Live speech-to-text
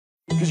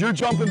because you're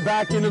jumping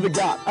back into the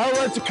gap.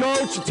 Outlet to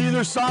coach, it's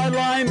either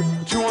sideline,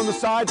 2 on the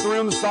side, 3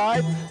 on the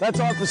side. That's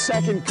off the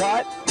second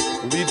cut.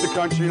 Leads the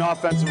country in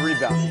offensive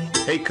rebound.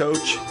 Hey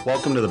coach,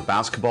 welcome to the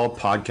Basketball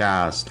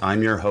Podcast.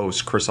 I'm your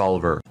host, Chris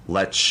Oliver.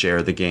 Let's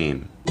share the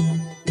game.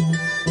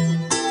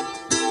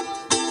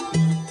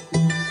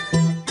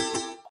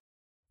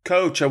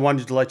 Coach, I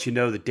wanted to let you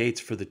know the dates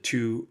for the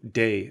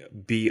 2-day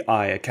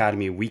BI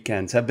Academy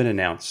weekends have been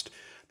announced.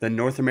 The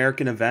North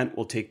American event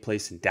will take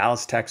place in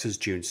Dallas, Texas,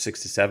 June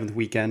 6th to 7th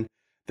weekend.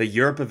 The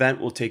Europe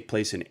event will take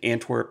place in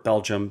Antwerp,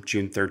 Belgium,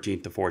 June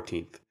 13th to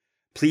 14th.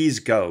 Please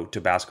go to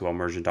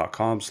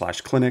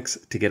basketballimmersion.com/clinics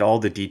to get all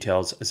the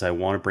details, as I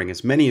want to bring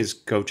as many as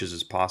coaches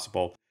as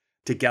possible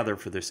together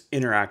for this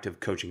interactive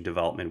coaching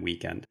development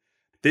weekend.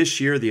 This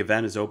year, the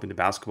event is open to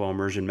Basketball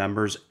Immersion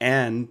members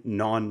and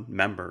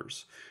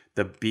non-members.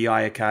 The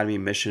BI Academy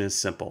mission is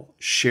simple: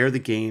 share the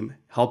game,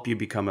 help you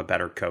become a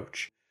better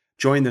coach.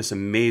 Join this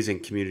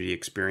amazing community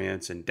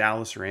experience in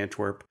Dallas or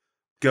Antwerp.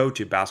 Go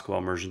to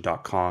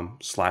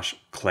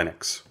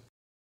basketballimmersion.com/clinics.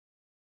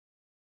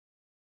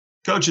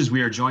 Coaches,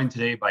 we are joined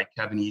today by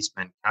Kevin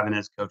Eastman. Kevin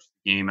has coached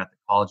the game at the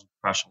college and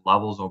professional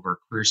levels over a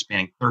career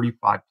spanning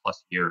 35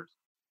 plus years.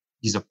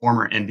 He's a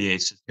former NBA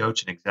assistant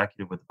coach and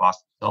executive with the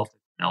Boston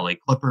Celtics and LA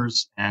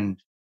Clippers, and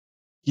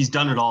he's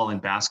done it all in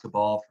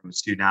basketball, from a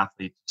student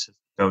athlete to assistant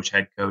coach,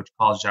 head coach,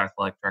 college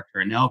athletic director,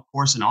 and now, of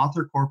course, an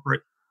author,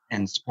 corporate,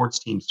 and sports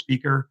team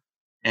speaker.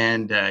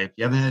 And if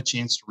you haven't had a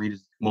chance to read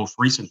his most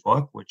recent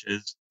book, which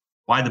is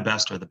Why the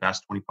Best Are the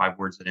Best, 25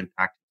 Words That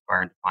Impact,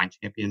 Inspire, and Define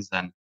Champions,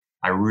 then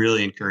I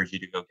really encourage you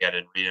to go get it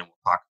and read it. And we'll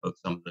talk about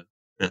some of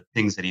the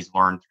things that he's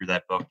learned through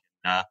that book.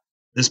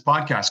 This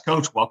podcast.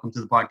 Coach, welcome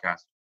to the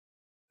podcast.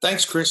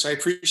 Thanks, Chris. I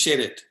appreciate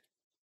it.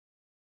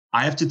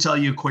 I have to tell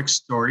you a quick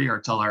story,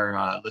 or tell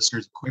our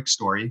listeners a quick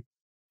story.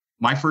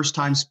 My first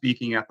time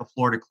speaking at the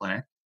Florida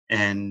clinic,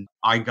 and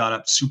I got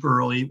up super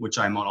early, which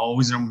I'm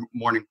always a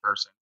morning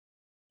person.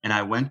 And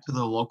I went to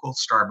the local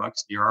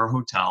Starbucks near our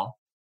hotel,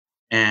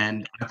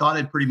 and I thought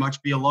I'd pretty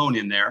much be alone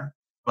in there.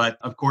 But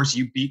of course,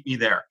 you beat me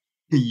there.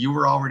 You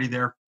were already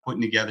there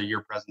putting together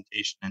your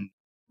presentation and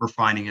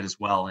refining it as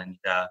well. And,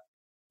 I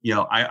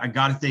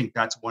got to think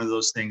that's one of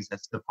those things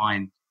that's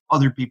defined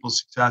other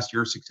people's success.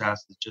 Your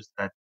success is just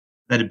that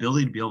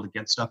ability to be able to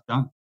get stuff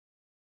done.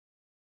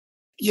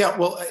 Yeah,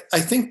 well,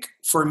 I think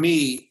for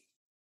me,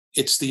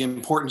 it's the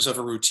importance of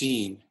a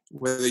routine.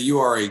 Whether you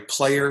are a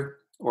player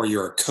or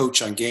you're a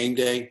coach on game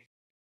day,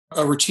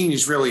 a routine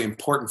is really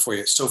important for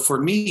you. So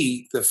for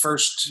me, the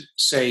first,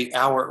 say,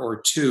 hour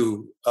or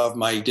two of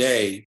my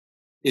day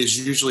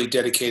is usually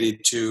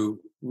dedicated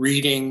to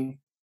reading,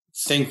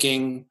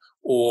 thinking,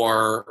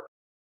 or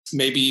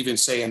maybe even,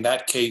 say, in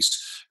that case,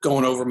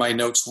 going over my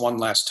notes one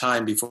last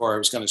time before I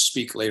was going to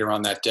speak later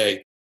on that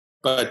day.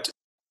 But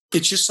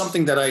it's just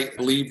something that I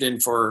believed in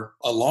for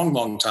a long,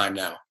 long time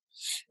now,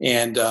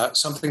 and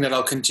something that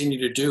I'll continue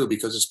to do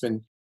because it's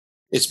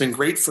been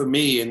great for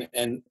me.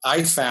 And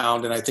I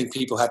found, and I think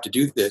people have to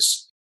do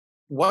this,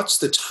 what's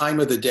the time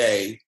of the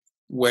day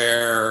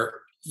where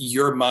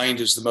your mind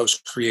is the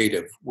most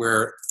creative,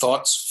 where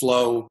thoughts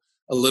flow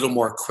a little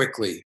more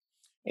quickly?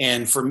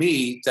 And for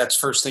me, that's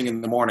first thing in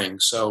the morning.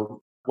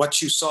 So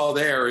what you saw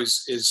there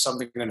is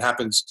something that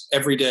happens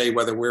every day,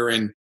 whether we're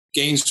in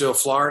Gainesville,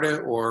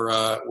 Florida, or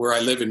where I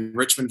live in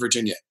Richmond,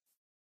 Virginia.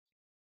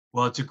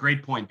 Well, it's a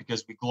great point,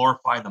 because we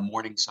glorify the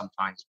morning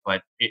sometimes,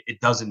 but it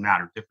doesn't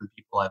matter. Different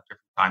people have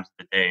different times of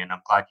the day, and I'm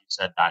glad you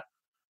said that.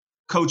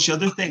 Coach, the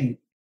other thing,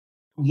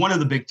 one of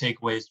the big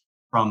takeaways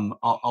from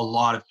a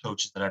lot of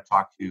coaches that I've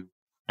talked to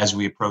as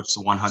we approach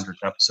the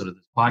 100th episode of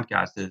this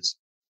podcast is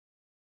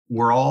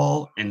we're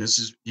all, and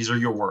these are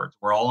your words,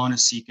 we're all on a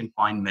seek and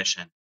find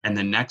mission. And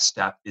the next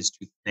step is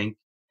to think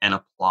and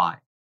apply.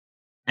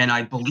 And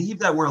I believe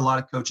that where a lot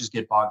of coaches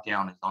get bogged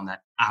down is on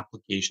that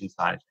application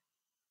side of things.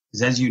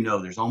 Because as you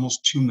know, there's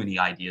almost too many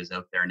ideas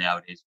out there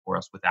nowadays for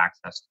us with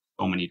access to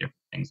so many different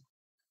things.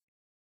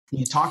 Can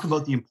you talk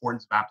about the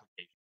importance of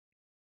application?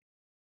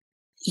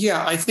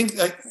 Yeah, I think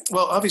that,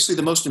 well, obviously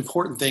the most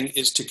important thing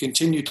is to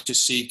continue to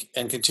seek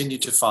and continue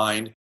to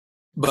find.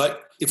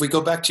 But if we go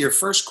back to your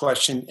first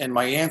question and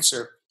my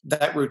answer,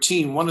 that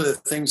routine, one of the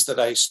things that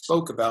I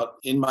spoke about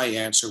in my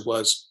answer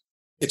was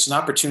it's an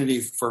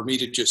opportunity for me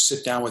to just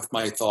sit down with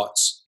my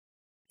thoughts.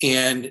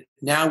 And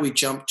now we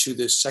jump to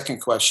this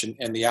second question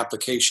and the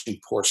application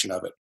portion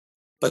of it.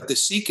 But the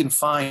seek and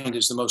find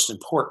is the most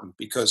important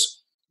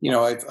because,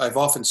 I've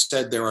often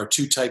said there are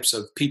two types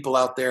of people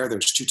out there.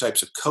 There's two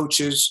types of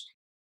coaches.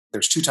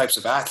 There's two types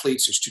of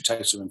athletes. There's two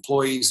types of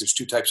employees. There's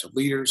two types of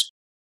leaders.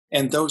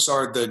 And those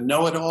are the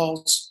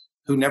know-it-alls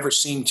who never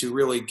seem to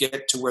really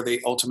get to where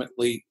they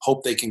ultimately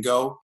hope they can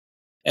go.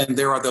 And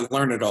there are the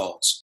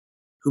learn-it-alls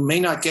who may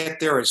not get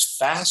there as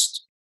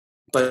fast,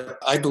 but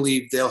I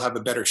believe they'll have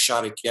a better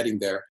shot at getting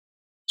there.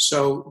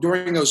 So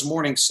during those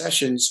morning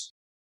sessions,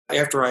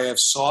 after I have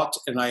sought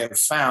and I have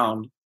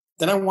found,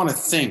 then I want to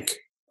think,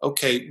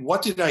 okay,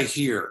 what did I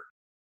hear?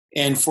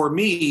 And for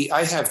me,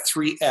 I have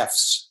 3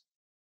 F's.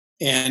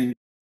 And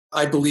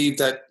I believe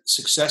that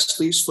success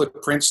leaves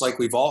footprints, like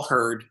we've all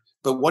heard,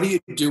 but what do you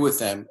do with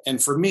them?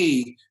 And for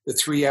me, the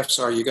 3 F's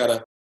are: you got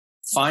to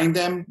find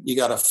them, you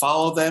got to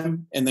follow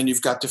them, and then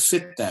you've got to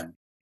fit them.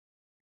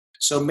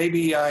 So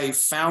maybe I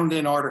found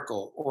an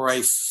article, or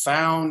I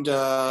found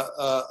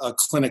a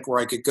clinic where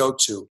I could go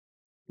to,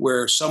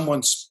 where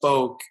someone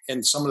spoke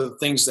and some of the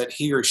things that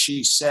he or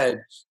she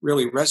said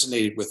really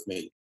resonated with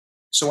me.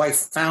 So I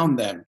found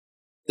them.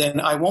 Then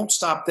I won't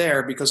stop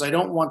there, because I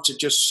don't want to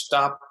just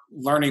stop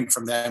learning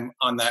from them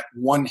on that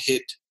one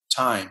hit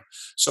time.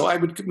 So I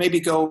would maybe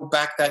go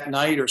back that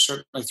night, or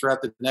certainly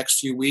throughout the next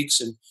few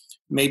weeks, and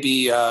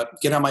maybe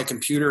get on my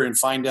computer and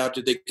find out,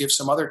 did they give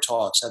some other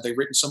talks? Have they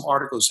written some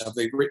articles? Have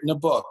they written a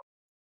book?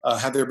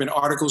 Have there been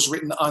articles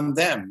written on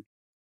them?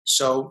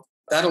 So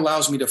that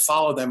allows me to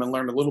follow them and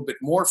learn a little bit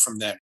more from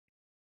them.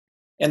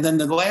 And then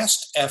the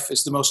last F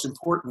is the most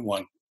important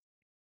one.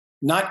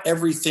 Not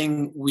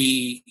everything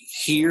we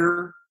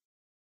hear,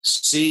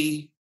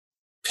 see,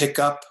 pick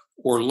up,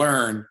 or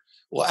learn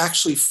will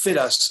actually fit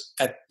us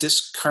at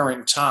this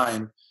current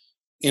time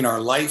in our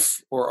life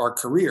or our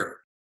career.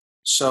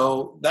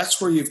 So that's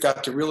where you've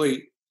got to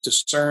really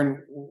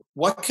discern,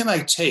 what can I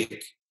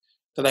take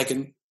that I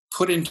can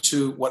put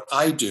into what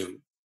I do?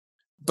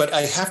 But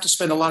I have to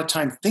spend a lot of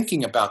time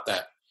thinking about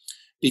that,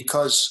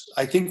 because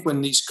I think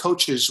when the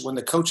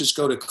coaches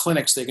go to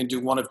clinics, they can do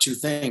one of two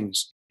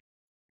things.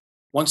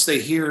 Once they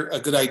hear a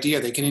good idea,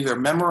 they can either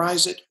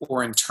memorize it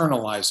or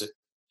internalize it.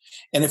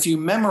 And if you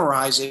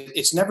memorize it,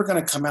 it's never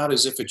going to come out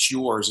as if it's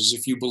yours, as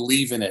if you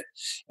believe in it.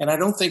 And I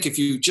don't think if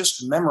you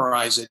just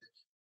memorize it,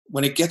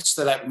 when it gets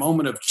to that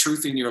moment of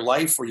truth in your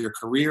life or your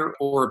career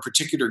or a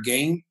particular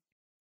game,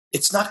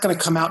 it's not going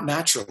to come out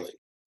naturally.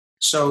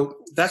 So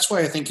that's why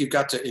I think you've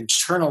got to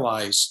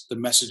internalize the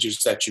messages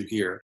that you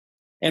hear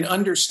and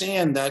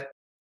understand that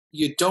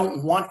you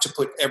don't want to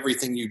put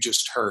everything you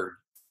just heard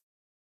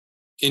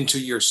into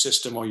your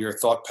system or your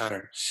thought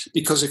pattern.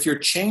 Because if you're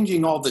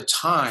changing all the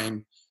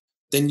time,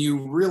 then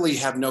you really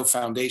have no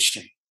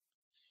foundation.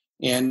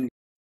 And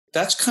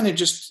that's kind of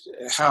just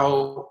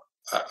how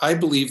I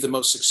believe the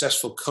most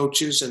successful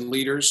coaches and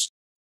leaders,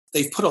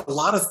 they've put a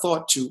lot of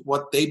thought to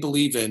what they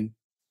believe in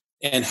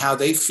and how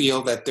they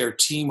feel that their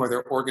team or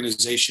their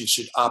organization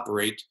should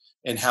operate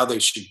and how they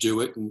should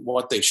do it and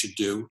what they should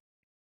do.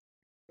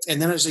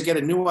 And then as they get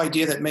a new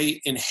idea that may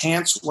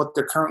enhance what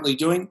they're currently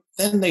doing,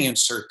 then they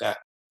insert that.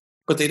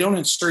 But they don't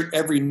insert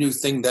every new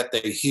thing that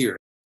they hear.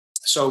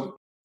 So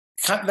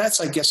that's,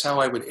 I guess, how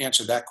I would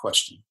answer that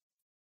question.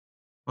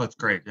 Well, that's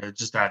great.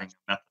 Just adding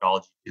a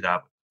methodology to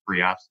that with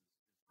 3 F's,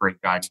 great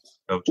guidance,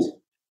 coach.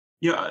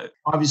 Yeah,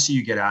 obviously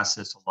you get asked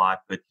this a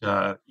lot, but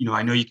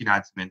I know you can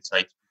add some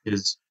insights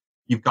because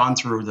you've gone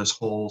through this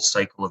whole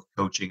cycle of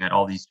coaching at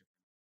all these different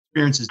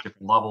experiences,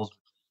 different levels with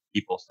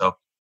people. So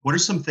what are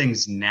some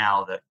things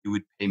now that you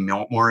would pay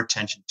more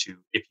attention to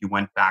if you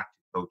went back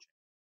to coaching?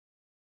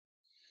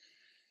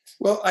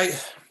 Well,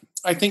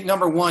 I think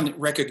number one,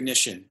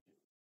 recognition.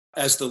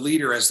 As the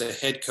leader, as the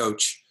head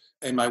coach,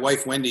 and my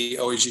wife Wendy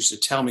always used to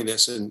tell me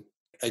this, and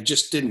I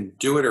just didn't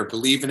do it or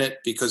believe in it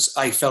because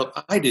I felt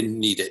I didn't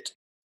need it.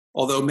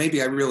 Although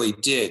maybe I really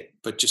did,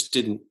 but just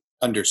didn't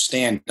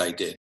understand I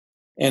did.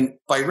 And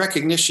by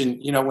recognition,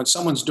 when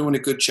someone's doing a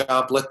good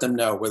job, let them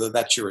know, whether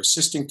that's your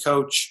assistant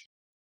coach,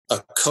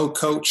 a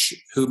co-coach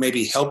who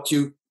maybe helped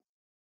you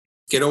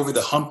get over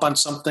the hump on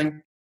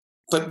something,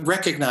 but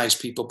recognize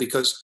people,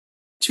 because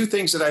two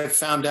things that I've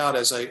found out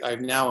as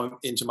I'm now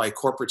into my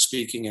corporate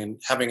speaking and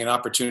having an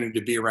opportunity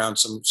to be around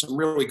some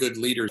really good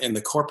leaders in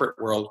the corporate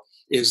world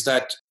is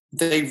that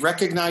they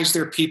recognize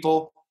their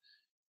people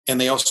and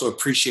they also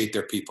appreciate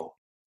their people.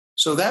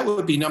 So that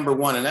would be number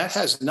one. And that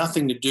has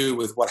nothing to do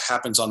with what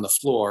happens on the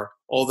floor,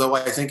 although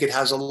I think it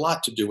has a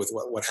lot to do with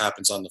what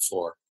happens on the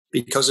floor,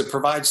 because it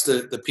provides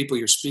the people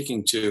you're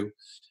speaking to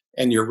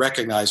and you're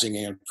recognizing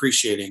and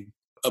appreciating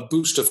a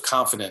boost of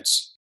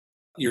confidence.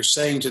 You're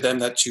saying to them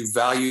that you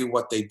value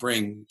what they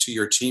bring to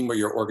your team or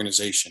your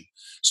organization.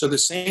 So the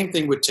same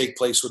thing would take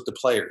place with the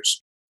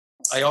players.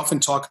 I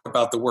often talk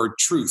about the word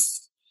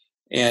truth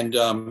and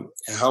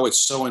how it's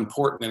so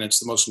important, and it's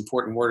the most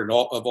important word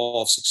of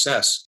all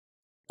success.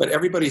 But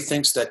everybody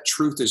thinks that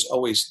truth is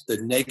always the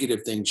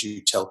negative things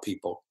you tell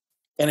people.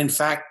 And in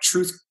fact,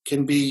 truth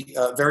can be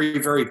very,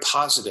 very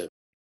positive.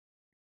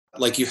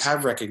 Like you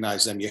have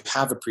recognized them, you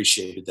have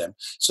appreciated them.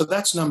 So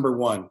that's number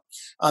one.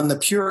 On the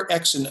pure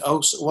X and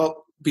O,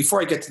 well, before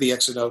I get to the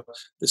X and O,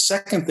 the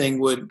second thing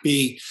would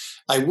be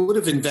I would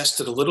have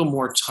invested a little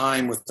more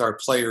time with our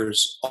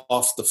players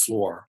off the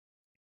floor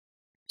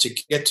to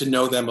get to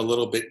know them a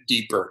little bit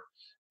deeper,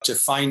 to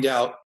find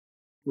out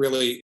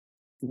really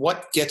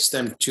what gets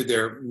them to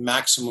their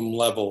maximum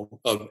level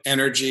of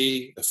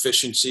energy,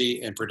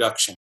 efficiency, and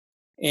production.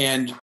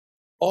 And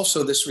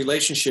also this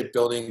relationship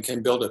building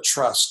can build a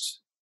trust,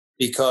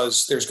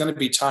 because there's going to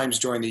be times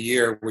during the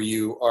year where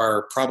you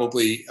are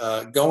probably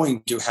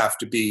going to have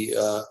to be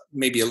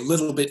maybe a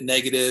little bit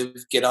negative,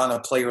 get on a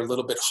player a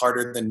little bit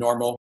harder than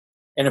normal.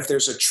 And if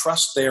there's a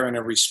trust there and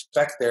a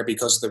respect there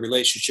because of the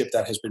relationship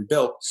that has been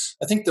built,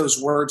 I think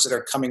those words that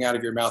are coming out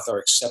of your mouth are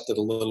accepted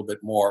a little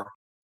bit more.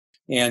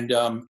 And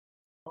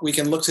We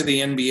can look to the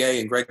NBA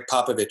and Greg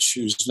Popovich,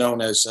 who's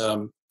known as,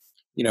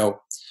 you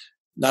know,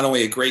 not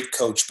only a great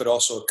coach, but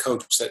also a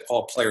coach that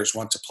all players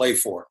want to play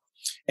for.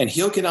 And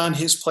he'll get on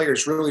his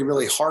players really,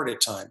 really hard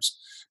at times.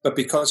 But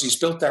because he's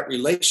built that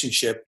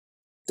relationship,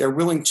 they're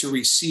willing to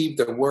receive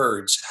the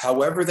words,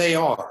 however they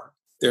are.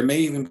 There may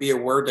even be a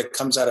word that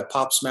comes out of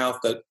Pop's mouth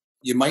that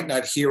you might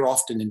not hear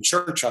often in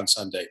church on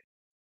Sunday.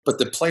 But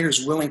the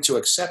player's willing to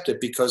accept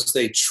it because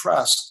they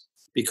trust,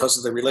 because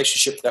of the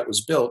relationship that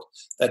was built,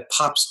 that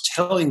Pop's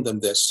telling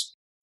them this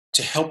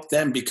to help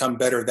them become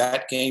better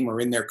that game or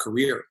in their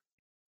career.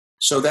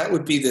 So that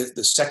would be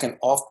the second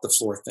off the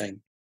floor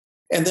thing.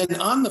 And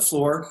then on the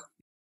floor,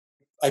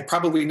 I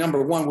probably,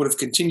 number one, would have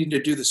continued to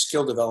do the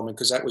skill development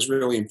because that was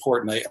really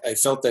important. I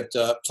felt that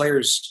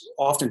players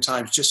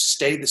oftentimes just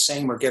stay the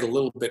same or get a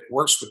little bit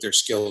worse with their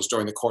skills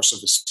during the course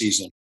of the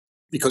season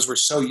because we're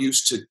so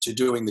used to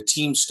doing the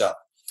team stuff.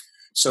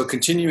 So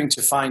continuing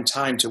to find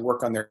time to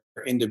work on their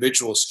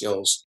individual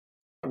skills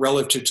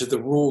relative to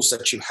the rules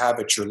that you have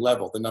at your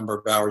level, the number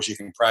of hours you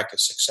can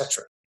practice,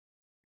 etc.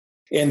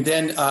 And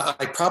then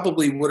I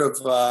probably would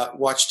have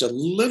watched a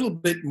little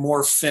bit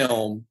more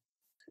film,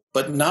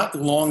 but not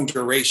long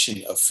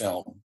duration of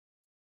film.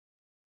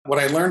 What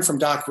I learned from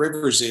Doc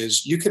Rivers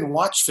is you can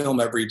watch film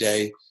every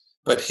day,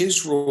 but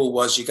his rule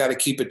was you got to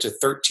keep it to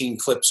 13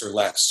 clips or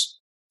less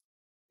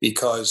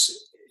because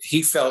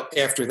he felt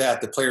after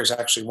that the players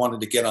actually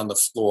wanted to get on the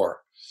floor.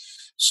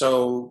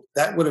 So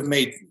that would have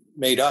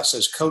made us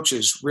as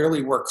coaches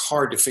really work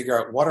hard to figure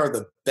out what are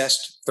the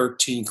best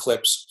 13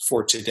 clips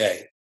for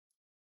today.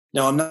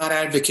 Now, I'm not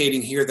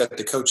advocating here that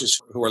the coaches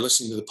who are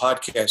listening to the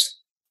podcast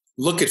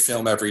look at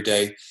film every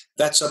day.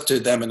 That's up to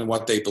them and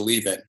what they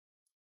believe in.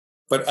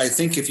 But I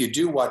think if you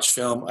do watch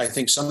film, I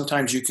think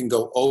sometimes you can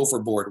go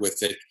overboard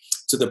with it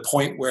to the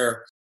point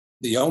where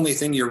the only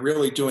thing you're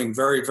really doing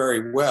very,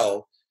 very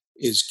well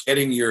is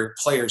getting your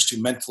players to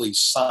mentally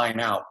sign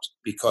out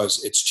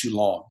because it's too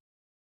long.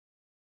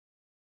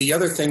 The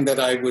other thing that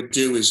I would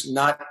do is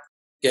not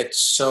get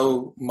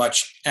so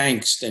much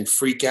angst and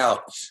freak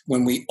out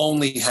when we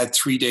only had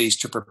 3 days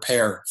to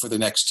prepare for the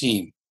next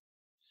team.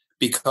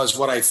 Because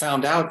what I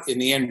found out in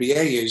the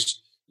NBA is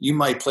you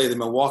might play the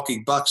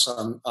Milwaukee Bucks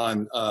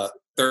on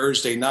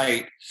Thursday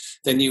night,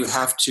 then you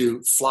have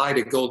to fly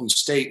to Golden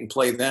State and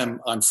play them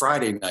on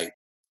Friday night.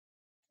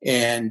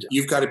 And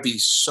you've got to be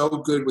so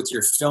good with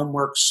your film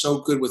work, so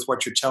good with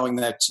what you're telling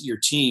your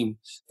team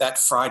that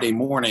Friday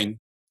morning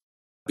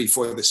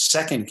before the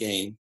second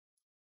game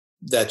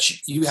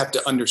that you have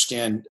to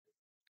understand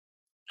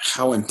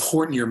how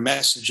important your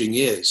messaging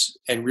is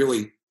and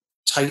really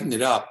tighten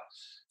it up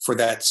for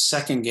that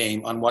second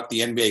game on what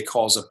the NBA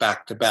calls a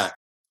back-to-back.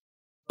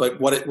 But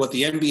what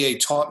the NBA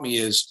taught me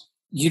is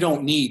you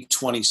don't need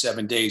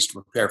 27 days to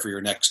prepare for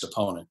your next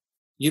opponent.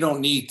 You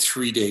don't need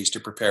 3 days to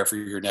prepare for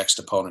your next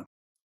opponent.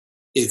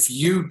 If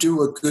you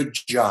do a good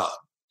job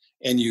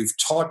and you've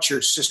taught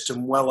your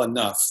system well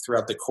enough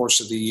throughout the course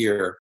of the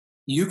year,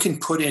 you can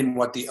put in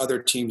what the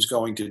other team's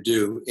going to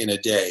do in a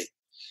day.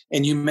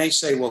 And you may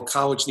say, well,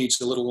 college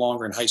needs a little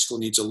longer and high school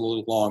needs a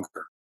little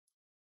longer.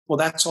 Well,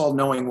 that's all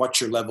knowing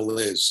what your level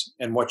is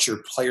and what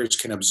your players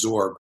can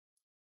absorb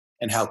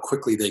and how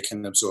quickly they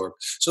can absorb.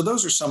 So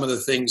those are some of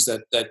the things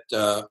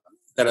that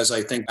as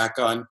I think back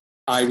on,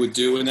 I would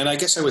do. And then I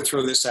guess I would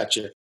throw this at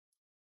you.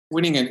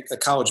 Winning a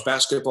college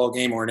basketball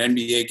game or an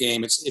NBA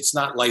game, it's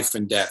not life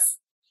and death.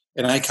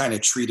 And I kind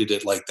of treated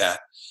it like that.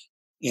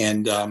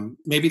 And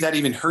maybe that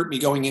even hurt me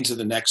going into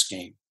the next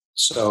game.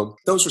 So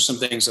those are some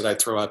things that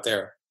I'd throw out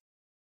there.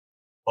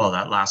 Well,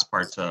 that last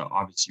part's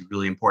obviously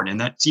really important.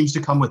 And that seems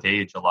to come with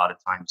age a lot of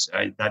times.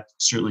 That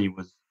certainly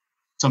was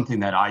something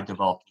that I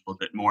developed a little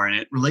bit more. And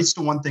it relates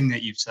to one thing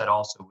that you've said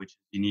also, which is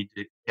you need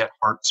to get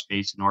heart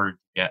space in order to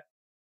get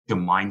to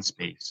mind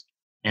space.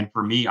 And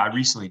for me, I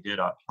recently did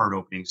a heart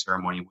opening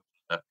ceremony, which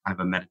is a kind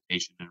of a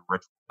meditation and a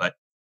ritual. But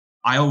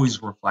I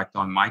always reflect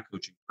on my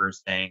coaching career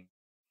saying,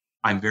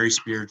 I'm very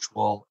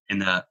spiritual in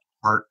the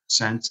heart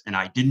sense, and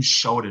I didn't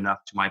show it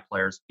enough to my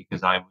players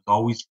because I was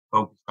always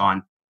focused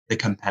on the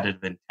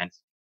competitive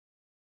intensity.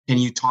 Can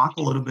you talk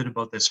a little bit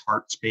about this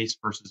heart space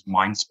versus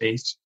mind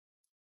space?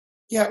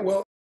 Yeah,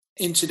 well,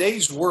 in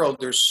today's world,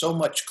 there's so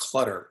much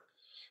clutter.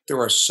 There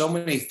are so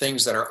many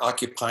things that are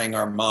occupying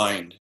our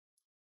mind.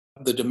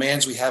 The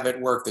demands we have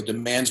at work, the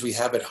demands we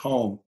have at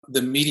home,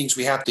 the meetings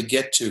we have to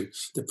get to,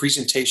 the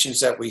presentations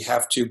that we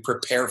have to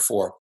prepare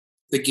for,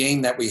 the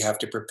game that we have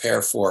to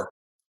prepare for.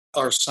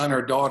 Our son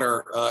or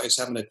daughter is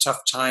having a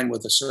tough time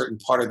with a certain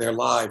part of their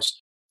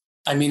lives.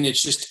 I mean,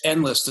 it's just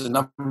endless, the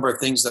number of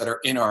things that are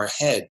in our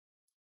head.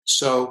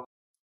 So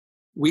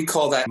we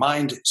call that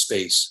mind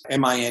space,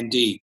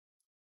 M-I-N-D.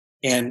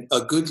 And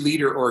a good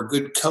leader or a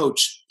good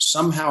coach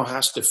somehow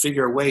has to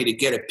figure a way to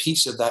get a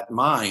piece of that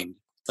mind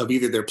of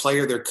either their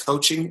player they're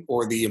coaching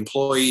or the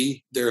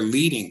employee they're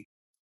leading.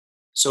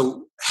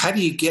 So how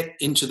do you get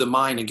into the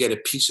mind and get a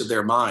piece of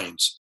their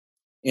minds?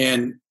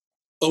 And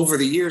over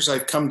the years,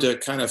 I've come to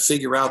kind of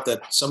figure out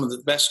that some of the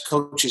best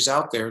coaches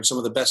out there and some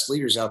of the best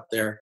leaders out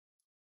there,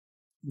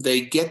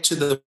 they get to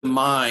the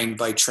mind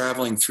by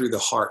traveling through the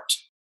heart.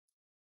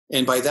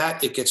 And by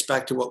that, it gets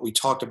back to what we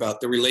talked about,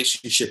 the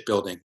relationship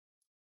building.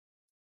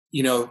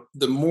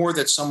 The more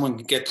that someone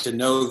can get to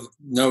know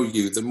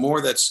you, the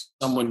more that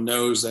someone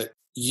knows that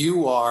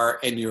you are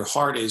and your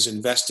heart is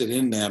invested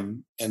in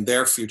them and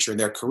their future and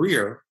their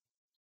career,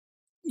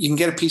 you can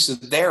get a piece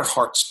of their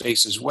heart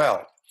space as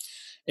well.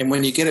 And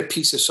when you get a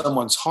piece of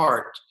someone's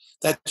heart,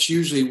 that's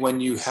usually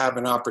when you have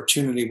an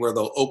opportunity where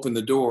they'll open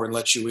the door and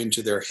let you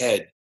into their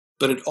head.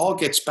 But it all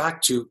gets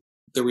back to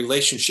the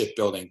relationship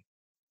building.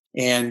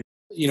 And,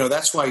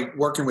 that's why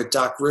working with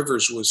Doc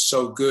Rivers was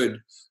so good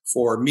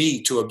for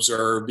me to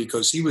observe,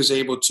 because he was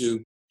able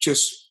to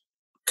just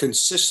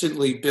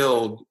consistently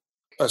build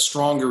a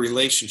stronger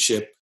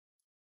relationship,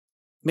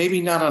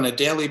 maybe not on a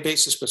daily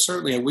basis, but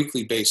certainly a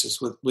weekly basis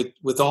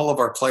with all of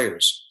our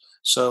players.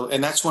 So,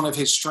 and that's one of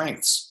his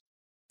strengths.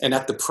 And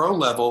at the pro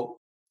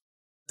level,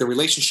 the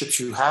relationships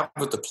you have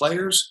with the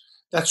players,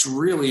 that's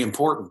really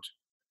important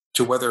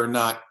to whether or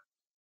not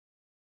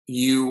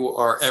you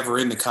are ever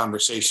in the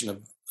conversation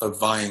of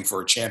vying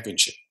for a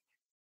championship.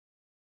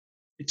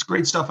 It's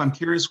great stuff. I'm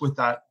curious with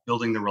that,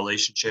 building the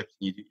relationships.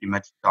 You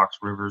mentioned Doc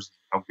Rivers,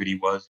 how good he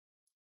was.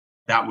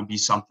 That would be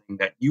something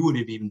that you would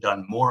have even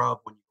done more of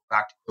when you go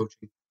back to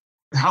coaching.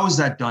 How is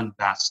that done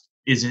best?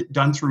 Is it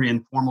done through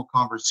informal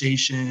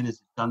conversation? Is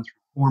it done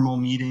through formal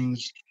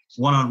meetings,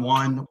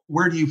 one-on-one?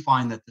 Where do you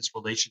find that this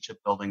relationship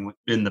building has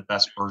been the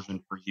best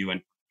version for you?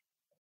 And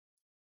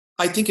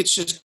I think it's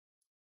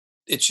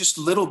just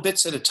little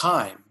bits at a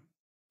time.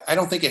 I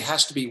don't think it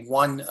has to be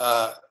one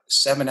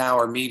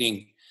 7-hour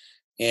meeting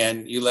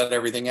and you let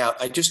everything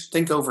out. I just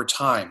think over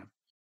time.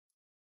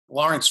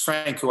 Lawrence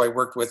Frank, who I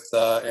worked with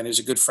and is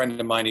a good friend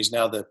of mine, he's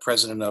now the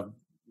president of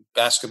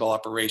basketball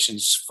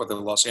operations for the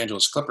Los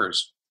Angeles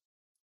Clippers.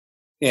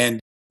 And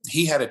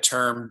he had a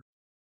term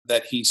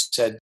that he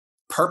said,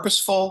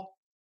 purposeful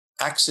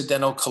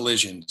accidental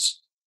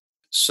collisions.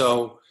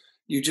 So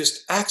you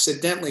just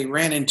accidentally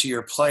ran into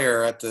your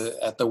player at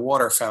the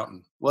water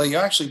fountain. Well, you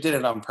actually did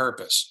it on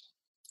purpose.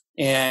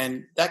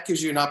 And that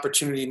gives you an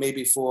opportunity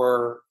maybe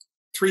for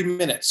 3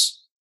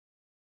 minutes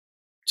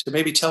to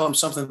maybe tell them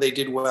something they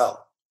did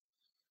well,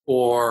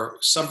 or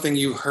something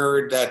you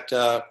heard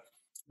that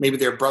maybe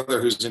their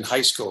brother who's in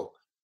high school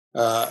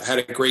had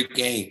a great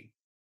game,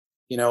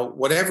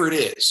 whatever it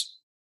is.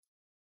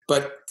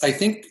 But I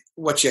think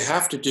what you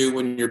have to do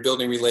when you're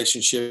building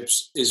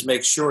relationships is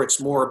make sure it's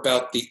more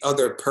about the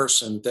other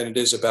person than it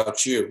is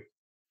about you.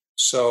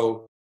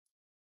 So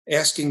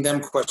asking them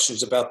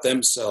questions about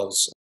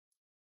themselves,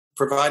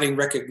 providing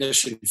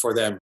recognition for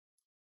them,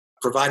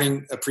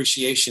 providing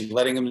appreciation,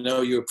 letting them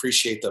know you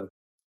appreciate them.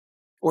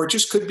 Or it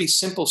just could be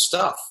simple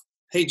stuff.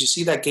 Hey, did you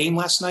see that game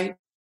last night?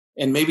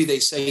 And maybe they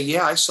say,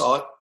 yeah, I saw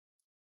it.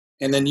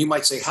 And then you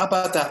might say, how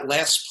about that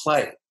last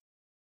play?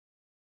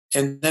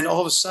 And then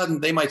all of a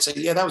sudden they might say,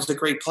 yeah, that was a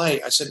great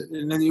play. I said,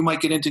 and then you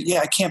might get into, yeah,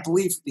 I can't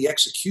believe the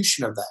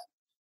execution of that.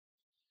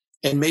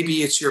 And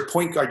maybe it's your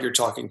point guard you're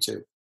talking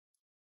to.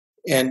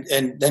 And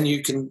then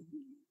you can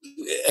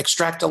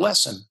extract a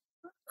lesson,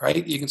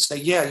 right? You can say,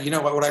 yeah,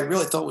 what I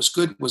really thought was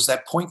good was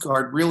that point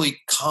guard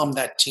really calmed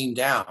that team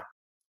down.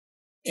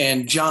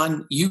 And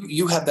John,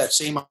 you have that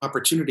same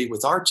opportunity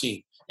with our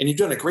team, and you've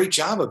done a great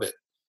job of it.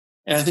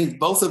 And I think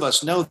both of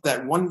us know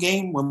that one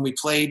game when we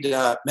played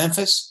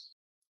Memphis,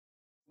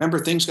 remember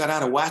things got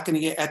out of whack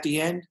at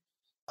the end?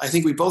 I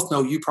think we both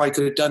know you probably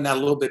could have done that a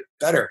little bit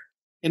better.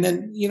 And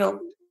then,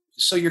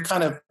 so you're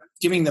kind of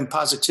giving them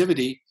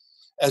positivity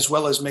as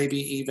well as maybe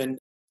even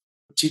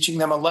teaching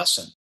them a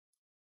lesson.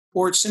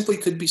 Or it simply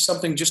could be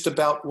something just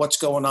about what's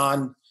going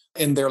on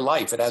in their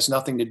life. It has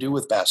nothing to do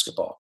with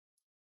basketball.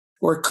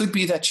 Or it could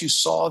be that you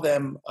saw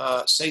them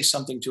say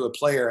something to a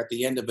player at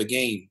the end of a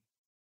game.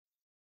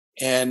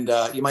 And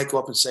you might go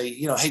up and say,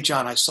 hey,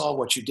 John, I saw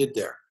what you did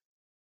there.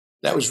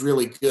 That was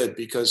really good,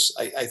 because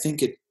I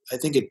think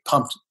it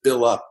pumped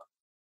Bill up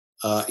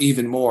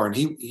even more. And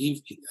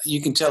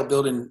you can tell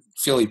Bill didn't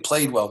feel he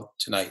played well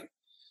tonight,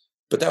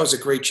 but that was a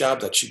great job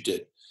that you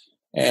did.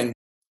 And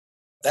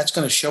that's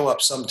going to show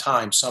up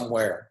sometime,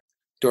 somewhere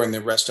during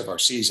the rest of our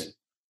season.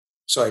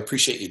 So I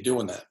appreciate you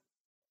doing that.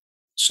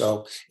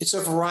 So it's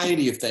a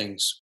variety of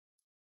things.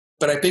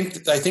 But I think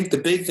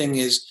the big thing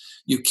is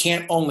you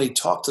can't only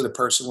talk to the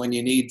person when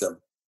you need them.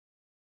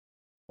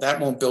 That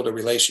won't build a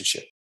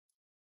relationship.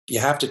 You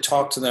have to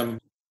talk to them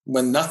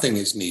when nothing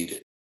is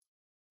needed.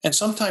 And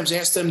sometimes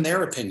ask them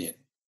their opinion.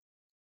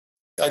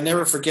 I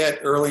never forget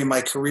early in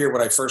my career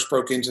when I first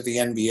broke into the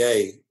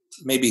NBA,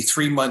 maybe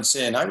 3 months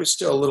in, I was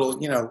still a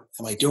little,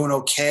 am I doing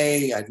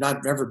okay? I've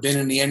never been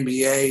in the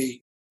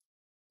NBA.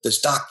 Does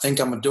Doc think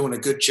I'm doing a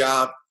good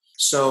job?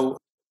 So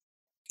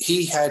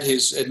he had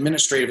his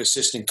administrative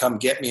assistant come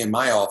get me in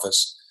my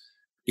office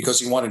because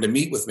he wanted to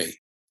meet with me.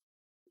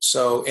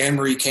 So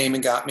Anne-Marie came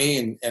and got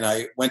me, and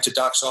I went to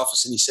Doc's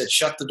office, and he said,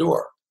 shut the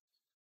door.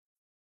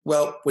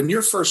 Well, when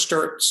you're first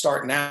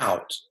starting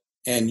out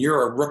and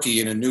you're a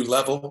rookie in a new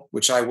level,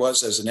 which I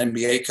was as an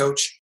NBA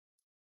coach,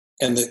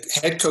 and the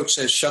head coach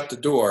says, shut the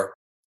door,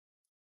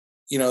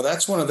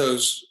 that's one of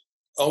those,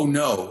 oh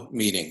no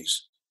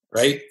meetings,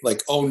 right?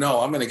 Like, oh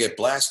no, I'm going to get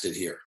blasted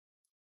here.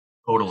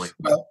 Totally.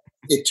 Well,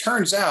 it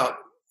turns out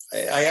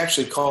I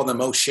actually call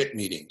them oh shit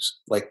meetings.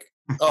 Like,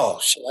 oh,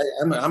 shit,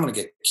 I'm going to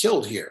get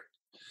killed here.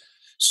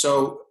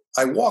 So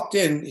I walked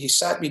in, he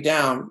sat me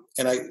down,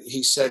 and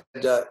he said,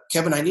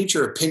 Kevin, I need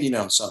your opinion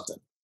on something.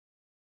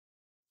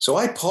 So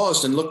I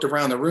paused and looked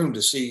around the room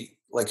to see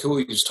like who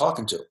he was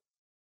talking to.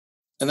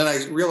 And then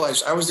I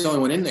realized I was the only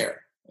one in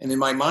there. And in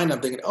my mind,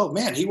 I'm thinking, oh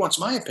man, he wants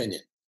my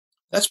opinion.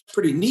 That's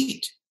pretty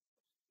neat.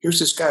 Here's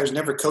this guy who's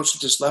never coached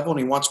at this level and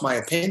he wants my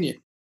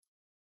opinion.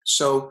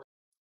 So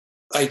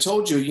I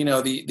told you,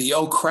 the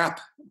oh crap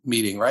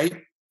meeting,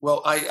 right?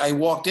 Well, I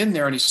walked in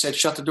there and he said,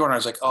 shut the door. And I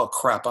was like, oh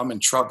crap, I'm in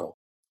trouble.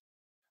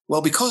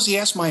 Well, because he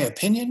asked my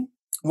opinion,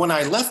 when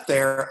I left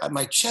there,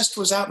 my chest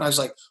was out and I was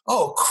like,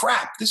 oh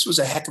crap, this was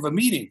a heck of a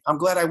meeting. I'm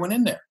glad I went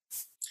in there.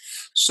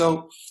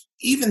 So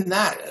even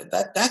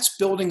that's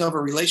building of a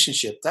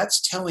relationship.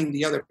 That's telling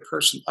the other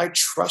person, I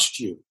trust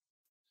you.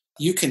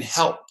 You can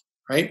help,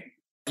 right?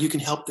 You can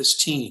help this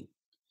team.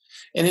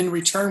 And in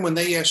return, when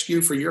they ask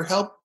you for your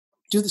help,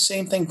 do the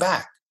same thing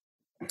back.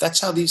 That's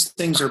how these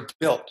things are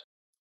built.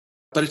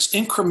 But it's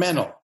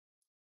incremental.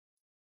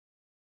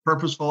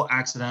 Purposeful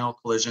accidental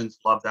collisions,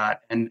 love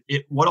that. And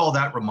what all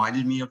that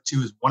reminded me of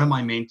too is one of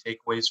my main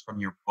takeaways from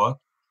your book,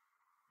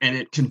 and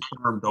it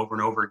confirmed over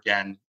and over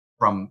again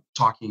from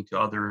talking to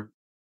other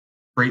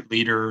great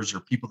leaders or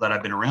people that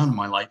I've been around in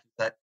my life,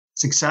 that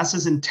success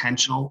is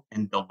intentional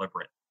and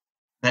deliberate.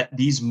 That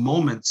these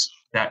moments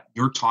that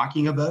you're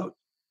talking about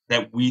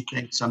that we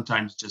think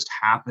sometimes just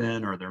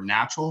happen or they're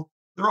natural,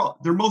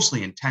 they're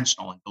mostly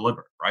intentional and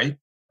deliberate, right?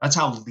 That's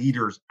how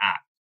leaders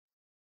act.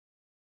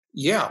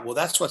 Yeah, well,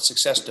 that's what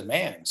success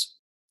demands.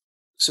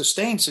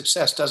 Sustained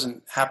success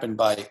doesn't happen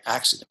by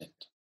accident.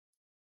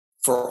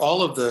 For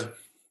all of the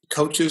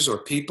coaches or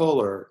people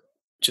or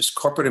just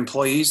corporate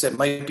employees that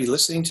might be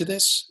listening to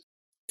this,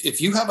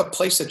 if you have a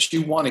place that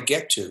you want to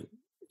get to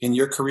in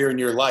your career, in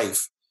your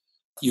life,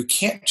 you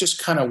can't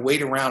just kind of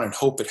wait around and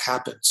hope it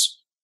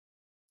happens.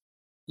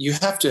 You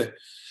have to,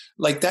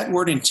 like that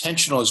word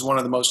intentional is one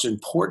of the most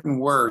important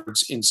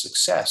words in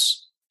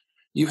success.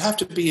 You have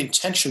to be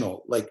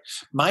intentional. Like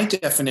my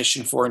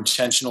definition for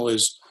intentional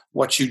is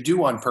what you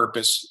do on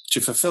purpose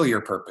to fulfill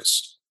your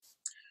purpose.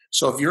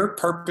 So if your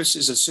purpose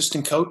is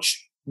assistant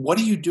coach, what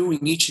are you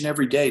doing each and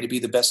every day to be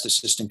the best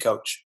assistant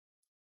coach?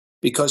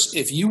 Because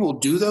if you will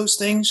do those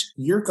things,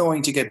 you're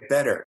going to get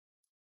better.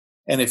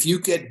 And if you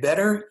get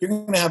better, you're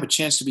going to have a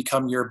chance to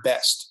become your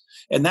best.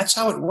 And that's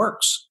how it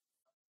works.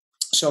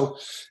 So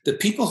the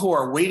people who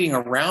are waiting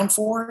around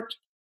for it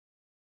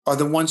are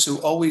the ones who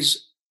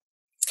always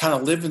kind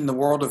of live in the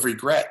world of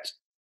regret,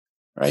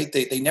 right?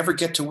 They never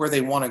get to where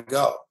they want to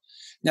go.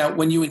 Now,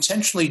 when you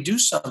intentionally do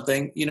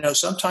something,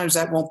 sometimes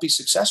that won't be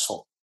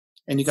successful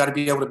and you got to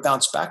be able to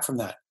bounce back from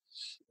that.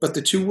 But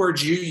the two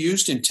words you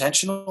used,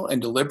 intentional and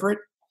deliberate,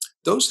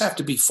 those have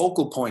to be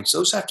focal points.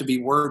 Those have to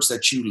be words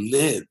that you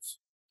live.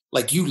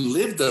 Like you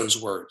live those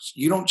words.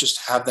 You don't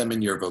just have them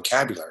in your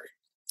vocabulary.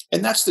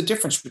 And that's the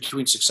difference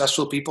between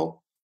successful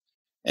people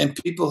and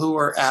people who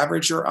are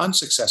average or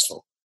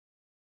unsuccessful.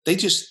 They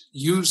just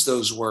use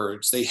those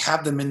words. They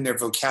have them in their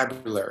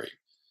vocabulary.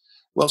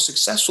 Well,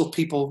 successful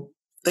people,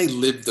 they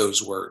live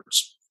those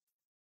words.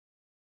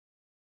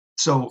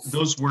 So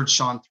those words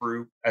shone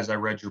through as I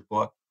read your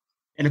book.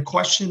 And a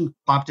question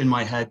popped in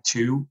my head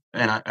too,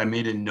 and I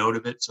made a note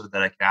of it so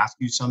that I could ask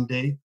you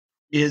someday,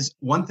 is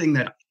one thing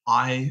that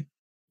I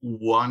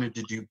wanted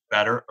to do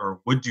better or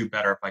would do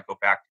better if I go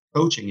back to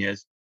coaching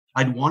is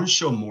I'd want to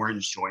show more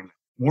enjoyment,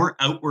 more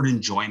outward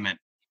enjoyment,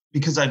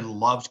 because I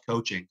loved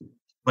coaching.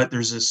 But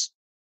there's this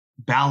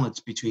balance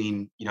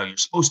between, you're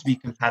supposed to be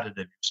competitive,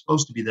 you're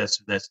supposed to be this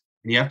or this,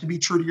 and you have to be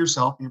true to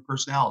yourself and your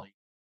personality.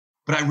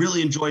 But I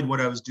really enjoyed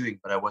what I was doing,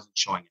 but I wasn't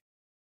showing it.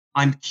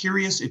 I'm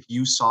curious if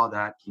you saw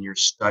that in your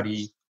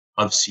study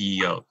of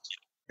CEOs,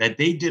 that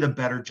they did a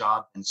better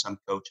job than some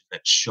coaches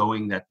at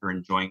showing that they're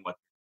enjoying what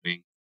they're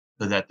doing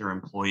so that their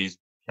employees,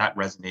 that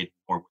resonated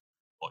more with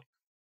their employees.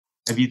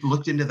 Have you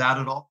looked into that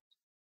at all?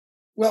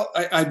 Well,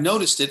 I've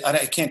noticed it.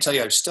 I can't tell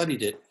you I've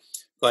studied it,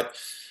 but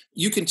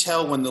you can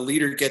tell when the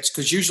leader gets,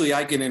 because usually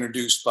I get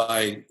introduced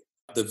by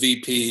the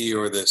VP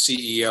or the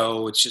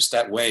CEO. It's just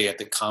that way at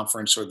the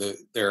conference or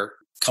their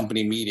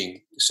company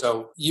meeting.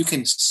 So you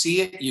can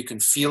see it, you can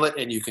feel it,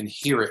 and you can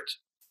hear it,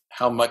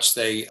 how much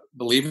they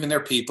believe in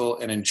their people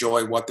and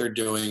enjoy what they're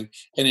doing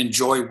and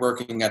enjoy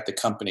working at the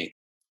company.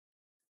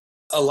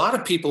 A lot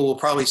of people will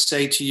probably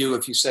say to you,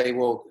 if you say,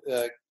 well,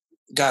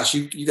 gosh,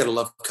 you got to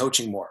love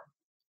coaching more.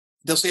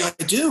 They'll say, I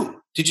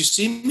do. Did you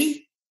see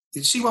me? Did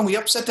you see when we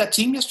upset that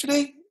team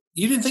yesterday?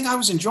 You didn't think I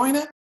was enjoying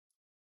that?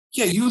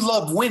 Yeah, you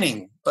love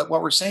winning. But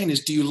what we're saying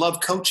is, do you love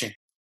coaching?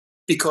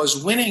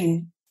 Because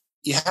winning,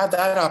 you have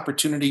that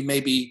opportunity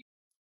maybe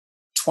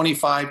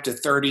 25 to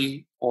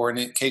 30, or in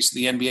the case of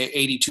the NBA,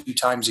 82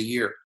 times a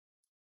year.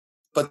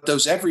 But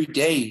those every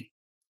day,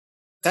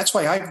 that's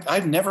why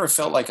I've never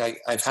felt like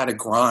I've had a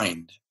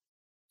grind.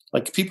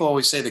 Like people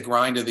always say the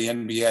grind of the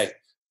NBA.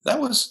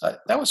 That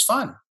was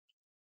fun.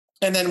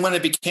 And then when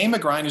it became a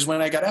grind is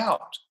when I got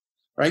out,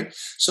 right?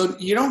 So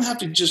you don't have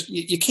to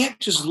you can't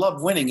just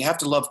love winning. You have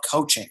to love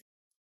coaching.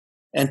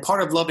 And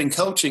part of loving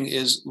coaching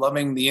is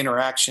loving the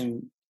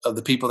interaction of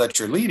the people that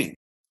you're leading,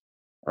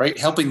 right?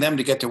 Helping them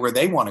to get to where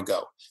they want to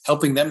go,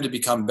 helping them to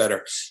become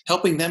better,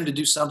 helping them to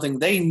do something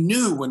they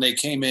knew when they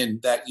came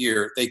in that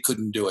year they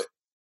couldn't do it.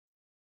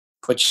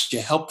 But you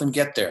help them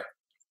get there.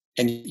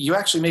 And you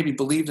actually maybe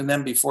believed in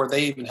them before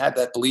they even had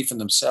that belief in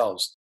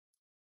themselves.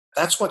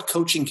 That's what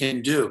coaching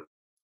can do.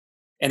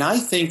 And I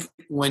think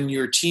when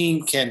your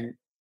team can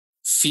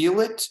feel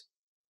it,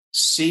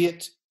 see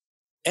it,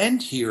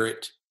 and hear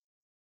it,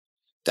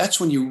 that's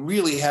when you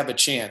really have a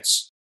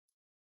chance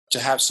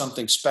to have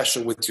something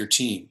special with your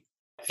team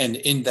and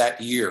in that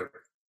year.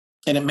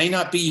 And it may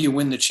not be you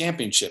win the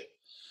championship,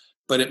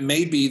 but it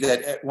may be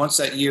that once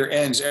that year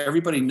ends,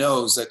 everybody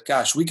knows that,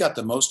 gosh, we got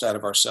the most out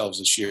of ourselves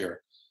this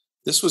year.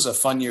 This was a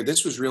fun year.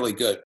 This was really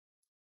good.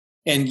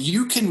 And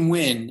you can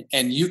win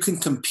and you can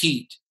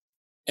compete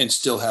and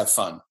still have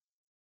fun.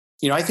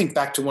 You know, I think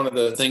back to one of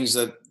the things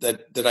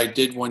that I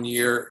did one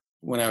year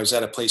when I was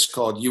at a place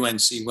called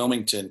UNC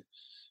Wilmington.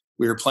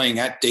 We were playing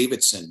at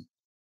Davidson.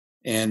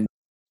 And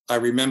I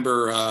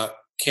remember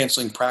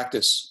canceling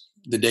practice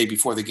the day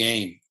before the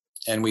game.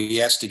 And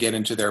we asked to get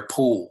into their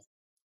pool.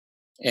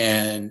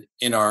 And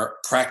in our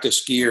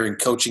practice gear and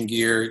coaching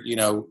gear, you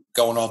know,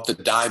 going off the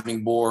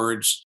diving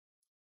boards,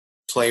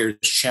 players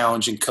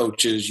challenging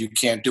coaches, you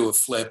can't do a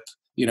flip,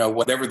 you know,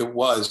 whatever there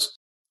was.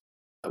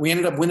 We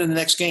ended up winning the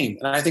next game.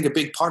 And I think a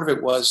big part of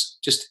it was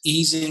just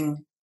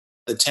easing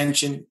the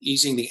tension,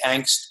 easing the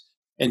angst,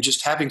 and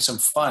just having some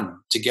fun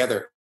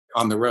together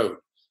on the road,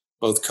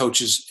 both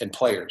coaches and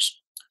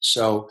players.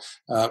 So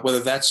whether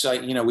that's,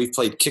 you know, we've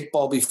played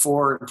kickball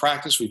before in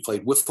practice, we've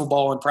played wiffle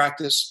ball in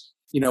practice,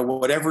 you know,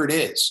 whatever it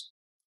is,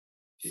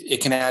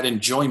 it can add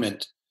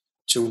enjoyment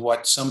to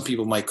what some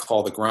people might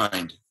call the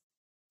grind.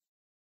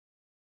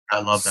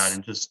 I love that.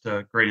 And just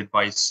great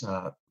advice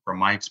from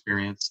my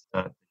experience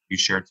that you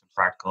shared some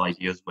practical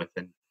ideas with.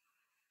 And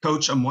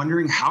Coach, I'm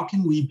wondering, how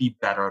can we be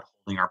better at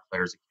holding our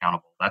players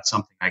accountable? That's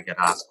something I get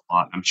asked a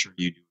lot, and I'm sure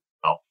you do as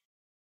well.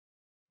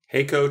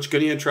 Hey, Coach,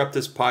 going to interrupt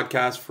this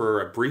podcast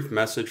for a brief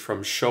message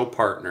from show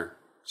partner,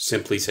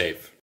 Simply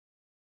Safe.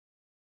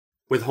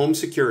 With home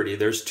security,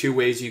 there's two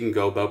ways you can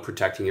go about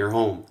protecting your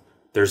home.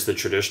 There's the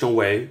traditional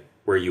way,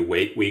 where you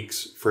wait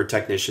weeks for a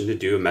technician to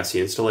do a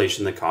messy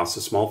installation that costs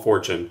a small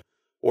fortune,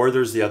 or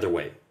there's the other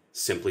way,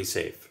 Simply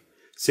Safe.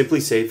 Simply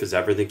Safe is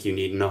everything you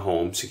need in a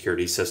home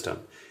security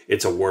system.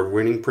 It's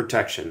award-winning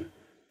protection,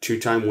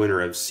 2-time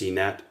winner of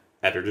CNET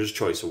Editor's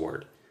Choice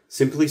Award.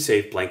 Simply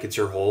Safe blankets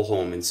your whole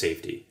home in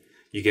safety.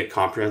 You get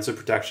comprehensive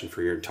protection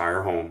for your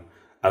entire home.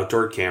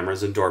 Outdoor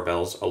cameras and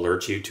doorbells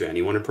alert you to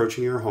anyone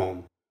approaching your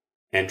home.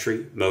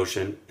 Entry,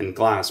 motion, and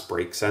glass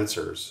break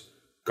sensors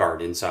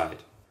guard inside.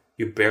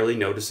 You barely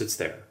notice it's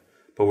there.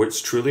 But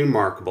what's truly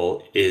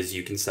remarkable is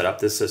you can set up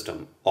this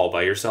system all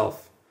by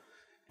yourself.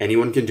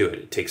 Anyone can do it.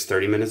 It takes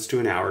 30 minutes to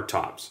an hour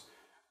tops.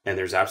 And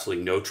there's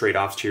absolutely no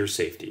trade-offs to your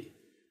safety.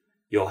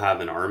 You'll have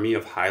an army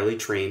of highly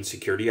trained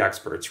security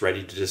experts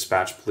ready to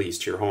dispatch police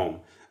to your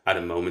home at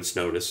a moment's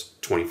notice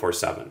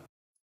 24/7.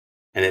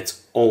 And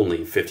it's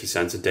only 50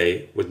 cents a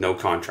day with no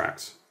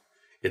contracts.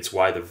 It's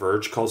why The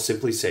Verge calls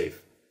Simply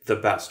Safe the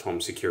best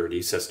home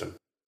security system.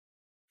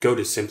 Go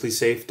to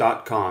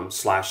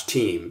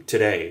simplysafe.com/team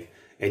today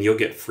and you'll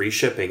get free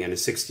shipping and a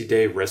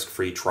 60-day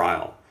risk-free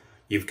trial.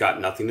 You've got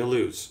nothing to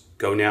lose.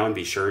 Go now and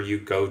be sure you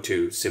go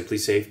to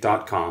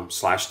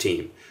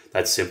simplysafe.com/team.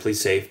 That's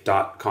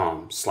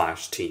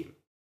simplysafe.com/team.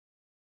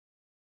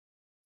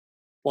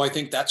 Well, I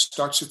think that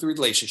starts with the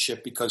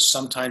relationship, because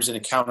sometimes in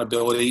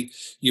accountability,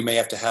 you may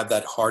have to have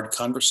that hard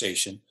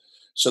conversation.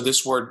 So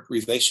this word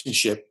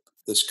relationship,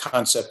 this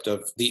concept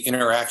of the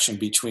interaction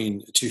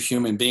between two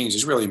human beings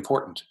is really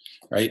important,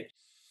 right?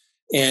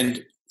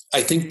 And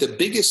I think the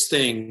biggest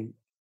thing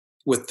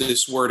with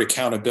this word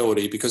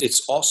accountability, because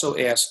it's also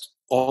asked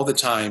all the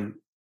time,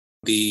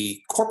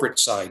 the corporate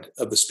side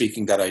of the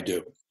speaking that I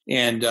do.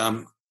 And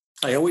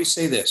I always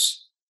say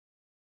this: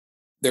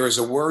 there is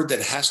a word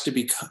that has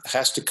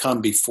to come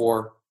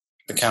before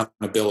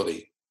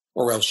accountability,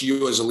 or else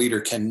you as a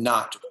leader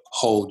cannot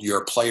hold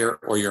your player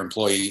or your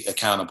employee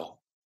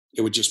accountable.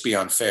 It would just be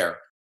unfair.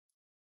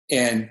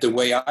 And the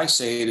way I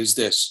say it is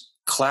this: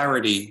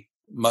 clarity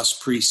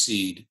must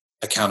precede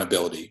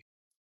accountability.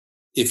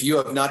 If you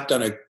have not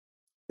done a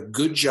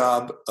good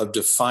job of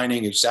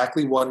defining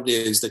exactly what it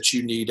is that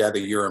you need out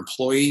of your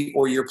employee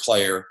or your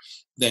player,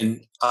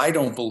 then I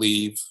don't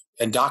believe,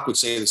 and Doc would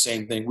say the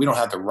same thing, we don't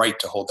have the right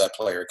to hold that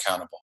player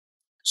accountable.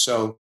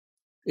 So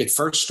it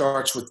first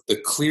starts with the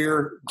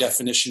clear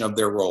definition of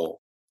their role.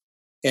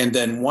 And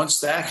then once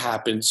that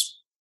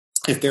happens,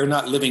 if they're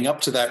not living up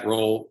to that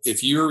role,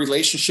 if your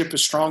relationship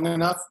is strong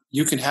enough,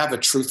 you can have a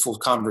truthful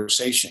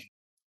conversation.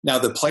 Now,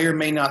 the player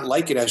may not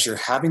like it as you're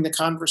having the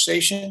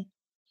conversation,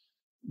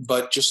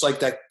 but just like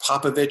that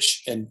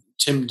Popovich and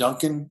Tim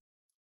Duncan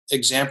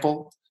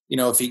example, you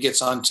know, if he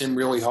gets on Tim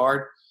really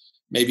hard,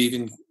 maybe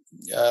even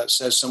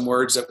says some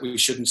words that we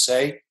shouldn't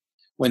say,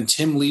 when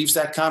Tim leaves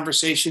that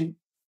conversation,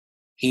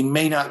 he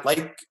may not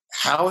like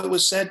how it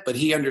was said, but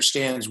he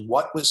understands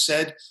what was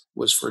said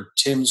was for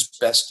Tim's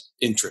best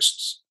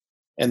interests.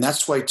 And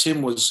that's why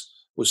Tim was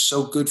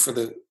so good for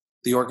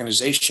the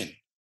organization.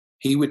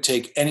 He would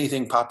take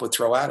anything Pop would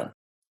throw at him.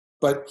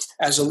 But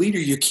as a leader,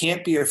 you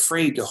can't be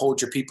afraid to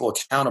hold your people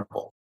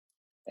accountable.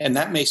 And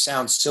that may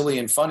sound silly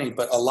and funny,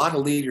 but a lot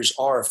of leaders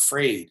are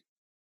afraid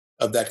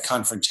of that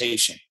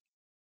confrontation,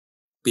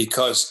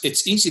 because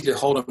it's easy to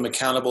hold them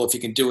accountable if you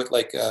can do it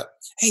like,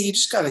 hey, you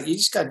just got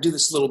to do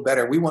this a little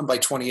better. We won by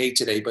 28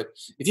 today, but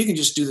if you can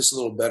just do this a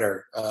little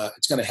better,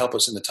 it's going to help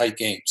us in the tight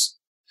games.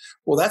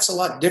 Well, that's a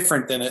lot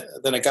different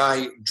than a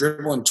guy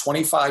dribbling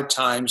 25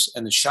 times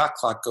and the shot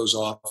clock goes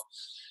off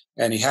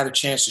and he had a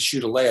chance to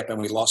shoot a layup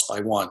and we lost by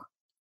 1.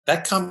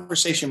 That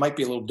conversation might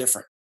be a little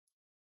different,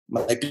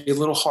 might be a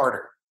little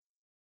harder,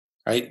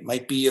 right?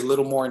 Might be a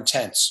little more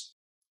intense.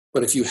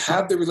 But if you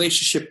have the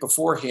relationship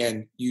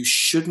beforehand, you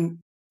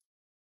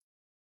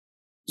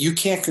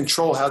can't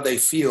control how they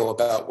feel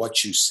about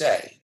what you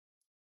say,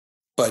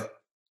 but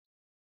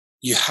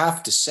you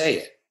have to say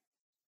it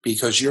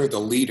because you're the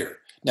leader.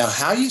 Now,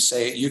 how you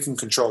say it, you can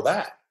control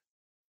that,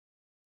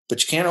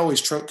 but you can't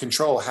always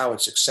control how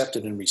it's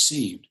accepted and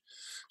received.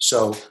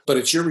 So, but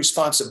it's your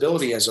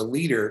responsibility as a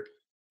leader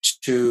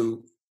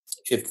to,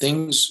 if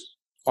things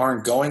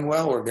aren't going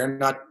well or they're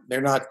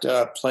not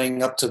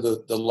playing up to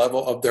the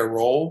level of their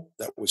role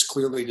that was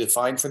clearly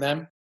defined for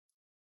them,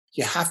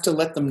 you have to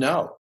let them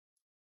know.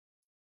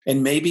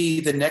 And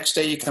maybe the next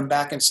day you come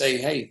back and say,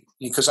 hey,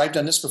 because I've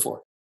done this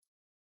before.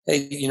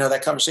 Hey,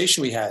 that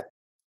conversation we had,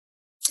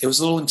 it was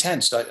a little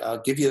intense.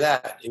 I'll give you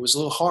that. It was a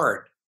little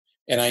hard.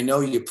 And I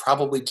know you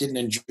probably didn't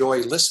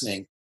enjoy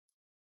listening,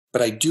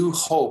 but I do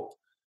hope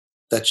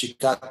that you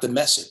got the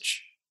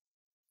message.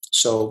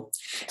 So,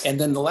 and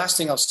then the last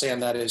thing I'll say on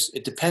that is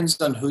it depends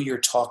on who you're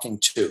talking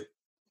to.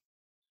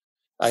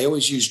 I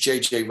always use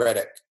JJ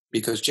Redick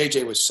because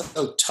JJ was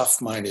so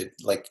tough-minded,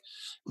 like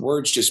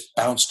words just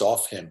bounced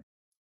off him.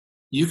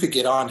 You could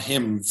get on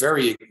him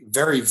very,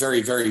 very,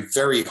 very, very,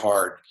 very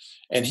hard.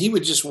 And he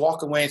would just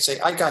walk away and say,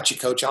 I got you,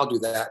 coach. I'll do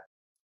that.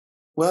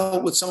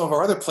 Well, with some of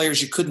our other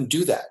players, you couldn't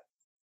do that.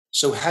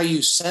 So how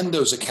you send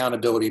those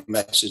accountability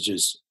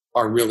messages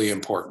are really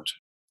important.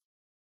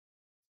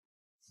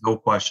 No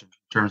question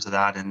in terms of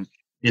that. And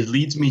it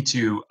leads me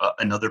to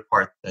another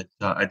part that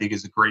I think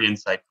is a great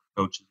insight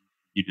for coaches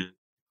you to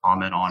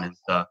comment on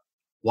is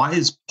why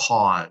is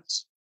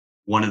pause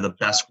one of the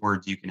best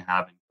words you can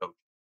have in coaching?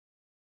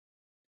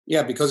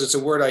 Yeah, because it's a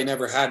word I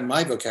never had in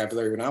my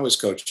vocabulary when I was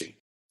coaching.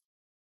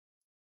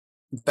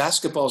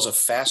 Basketball is a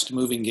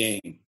fast-moving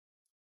game,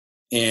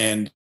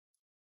 and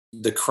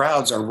the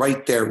crowds are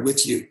right there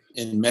with you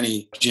in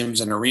many gyms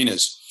and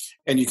arenas,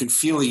 and you can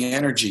feel the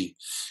energy.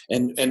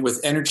 And with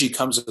energy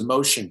comes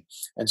emotion.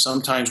 And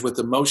sometimes with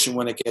emotion,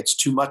 when it gets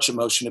too much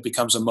emotion, it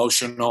becomes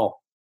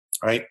emotional,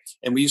 right?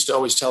 And we used to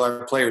always tell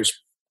our players,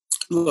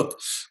 look,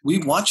 we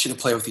want you to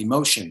play with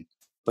emotion,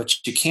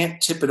 but you can't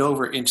tip it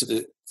over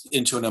into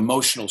an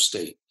emotional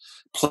state.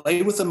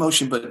 Play with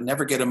emotion, but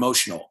never get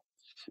emotional.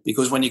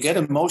 Because when you get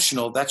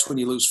emotional, that's when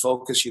you lose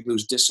focus, you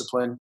lose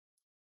discipline,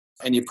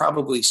 and you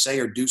probably say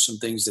or do some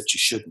things that you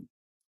shouldn't.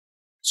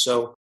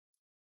 So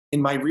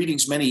in my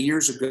readings many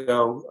years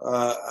ago,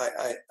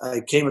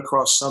 I came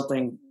across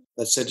something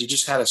that said you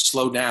just had to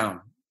slow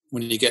down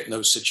when you get in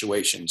those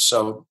situations.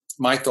 So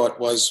my thought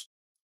was,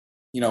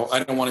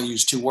 I don't want to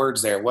use 2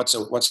 words there. What's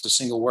the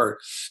single word?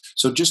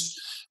 So just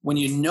when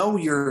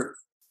you're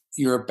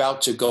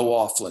about to go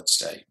off, let's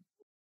say,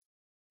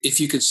 if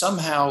you could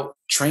somehow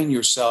train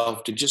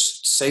yourself to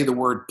just say the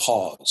word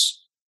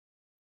pause,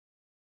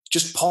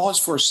 just pause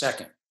for a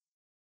second.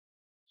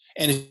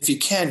 And if you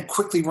can,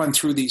 quickly run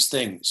through these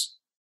things,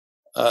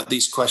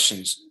 these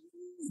questions.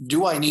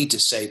 Do I need to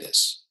say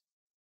this?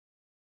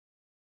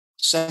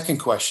 Second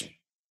question,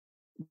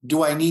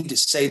 do I need to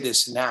say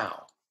this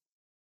now?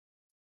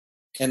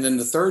 And then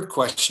the third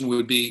question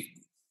would be,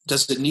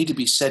 does it need to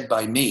be said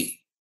by me?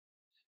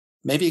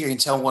 Maybe I can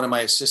tell one of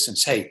my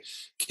assistants, hey,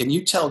 can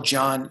you tell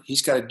John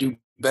he's got to do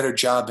a better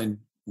job in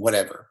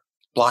whatever,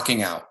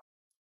 blocking out.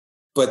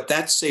 But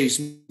that saves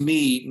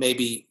me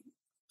maybe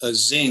a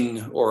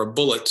zing or a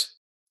bullet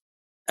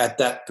at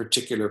that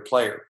particular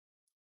player.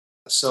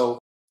 So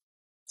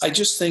I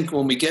just think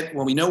when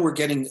we know we're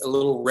getting a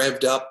little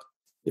revved up,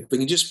 if we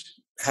can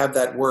just have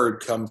that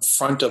word come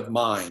front of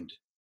mind,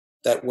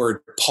 that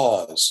word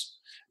pause,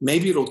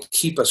 maybe it'll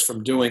keep us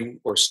from doing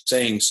or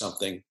saying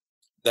something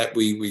that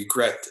we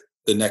regret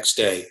the next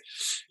day.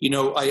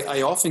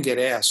 I often get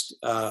asked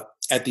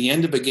at the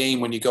end of a game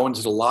when you go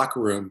into the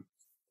locker room,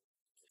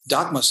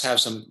 Doc must have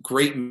some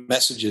great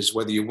messages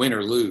whether you win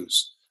or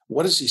lose.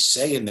 What does he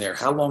say in there?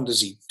 How long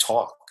does he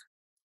talk?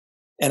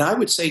 And I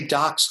would say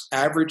Doc's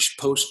average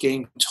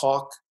post-game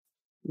talk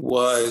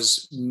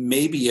was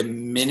maybe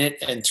 1 minute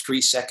and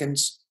 3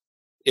 seconds,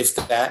 if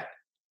that.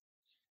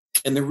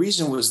 And the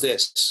reason was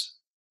this.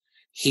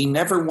 He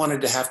never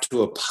wanted to have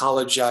to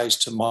apologize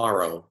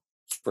tomorrow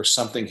for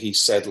something he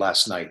said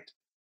last night.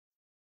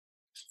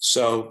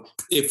 So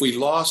if we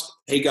lost,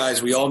 hey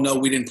guys, we all know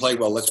we didn't play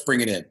well. Let's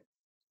bring it in.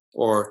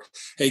 Or,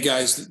 hey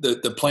guys,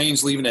 the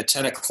plane's leaving at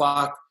 10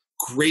 o'clock.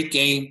 Great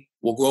game.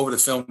 We'll go over the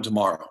film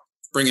tomorrow.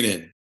 Bring it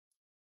in.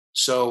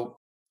 So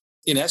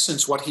in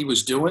essence, what he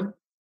was doing,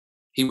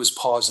 he was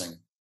pausing.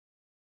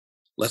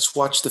 Let's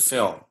watch the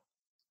film.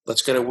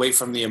 Let's get away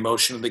from the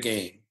emotion of the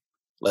game.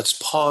 Let's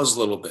pause a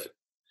little bit,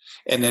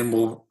 and then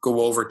we'll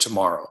go over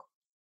tomorrow.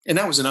 And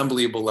that was an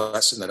unbelievable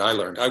lesson that I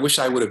learned. I wish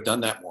I would have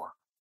done that more.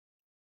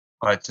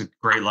 It's a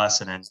great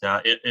lesson. And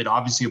it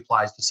obviously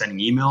applies to sending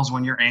emails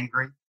when you're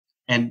angry.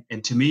 And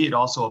to me, it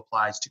also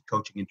applies to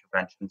coaching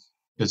interventions,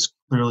 because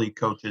clearly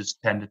coaches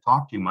tend to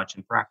talk too much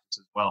in practice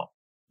as well.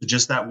 So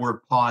just that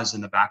word pause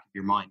in the back of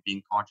your mind,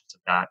 being conscious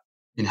of that,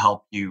 can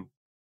help you,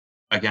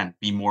 again,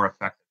 be more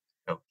effective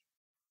as a coach.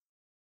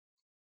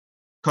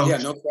 Coach, yeah,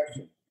 no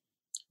question.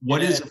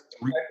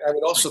 I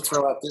would also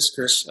throw out this,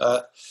 Chris.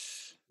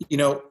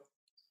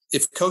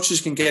 If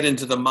coaches can get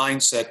into the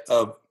mindset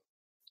of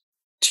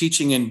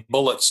teaching in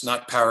bullets,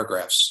 not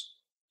paragraphs,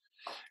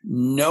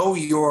 know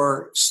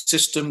your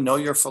system, know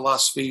your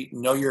philosophy,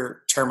 know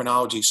your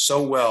terminology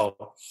so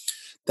well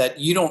that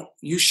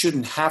you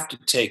shouldn't have to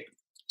take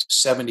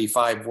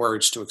 75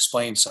 words to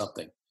explain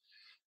something.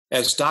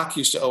 As Doc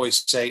used to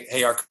always say,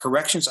 hey, our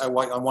corrections, I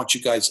want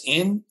you guys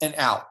in and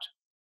out.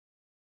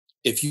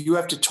 If you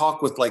have to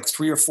talk with like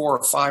 3 or 4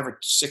 or 5 or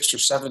 6 or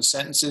 7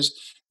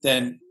 sentences,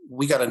 then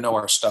we got to know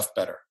our stuff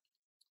better.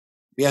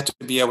 We have to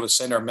be able to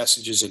send our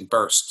messages in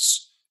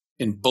bursts,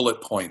 in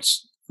bullet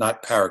points,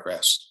 not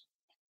paragraphs.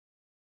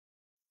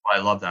 I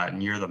love that.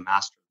 And you're the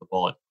master of the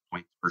bullet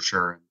points for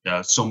sure.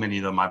 And so many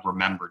of them I've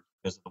remembered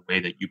because of the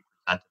way that you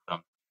presented them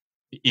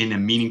in a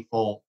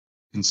meaningful,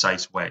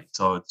 concise way.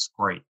 So it's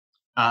great.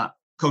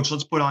 Coach,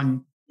 let's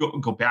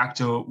go back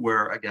to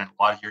where, again,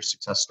 a lot of your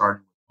success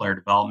started with player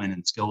development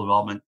and skill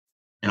development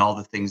and all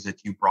the things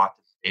that you brought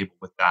to the table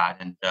with that.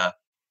 And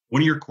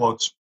one of your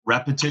quotes,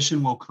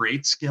 repetition will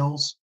create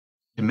skills,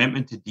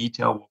 commitment to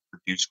detail will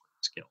produce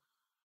great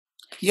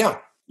skill.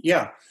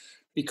 Yeah.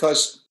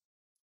 Because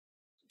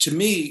to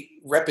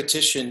me,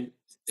 repetition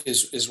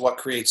is what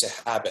creates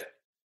a habit.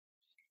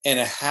 And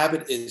a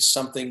habit is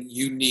something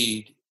you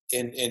need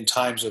in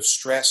times of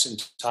stress, in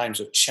times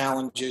of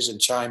challenges, in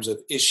times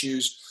of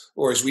issues,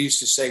 or as we used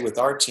to say with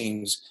our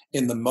teams,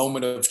 in the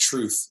moment of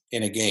truth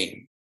in a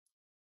game.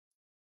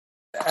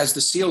 As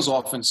the SEALs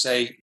often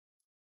say,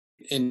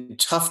 in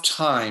tough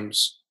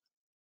times,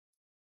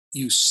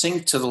 you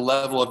sink to the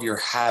level of your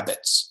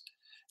habits.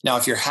 Now,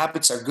 if your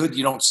habits are good,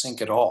 you don't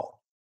sink at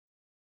all.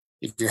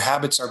 If your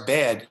habits are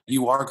bad,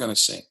 you are going to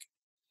sink.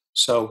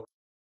 So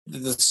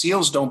the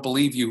SEALs don't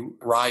believe you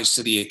rise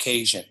to the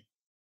occasion.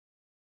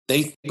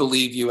 They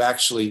believe you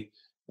actually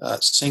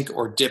sink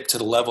or dip to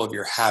the level of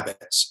your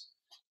habits.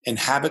 And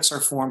habits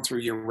are formed through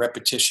your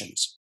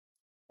repetitions.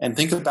 And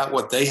think about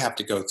what they have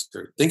to go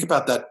through. Think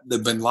about the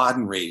Bin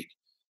Laden raid.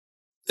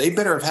 They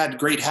better have had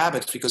great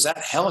habits because that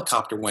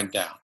helicopter went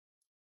down.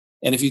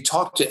 And if you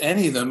talk to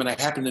any of them, and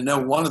I happen to know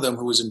one of them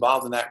who was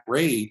involved in that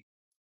raid,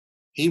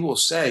 he will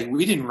say,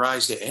 we didn't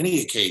rise to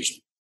any occasion.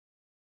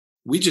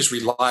 We just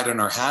relied on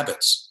our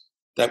habits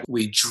that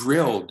we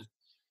drilled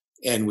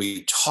and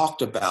we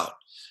talked about,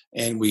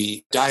 and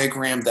we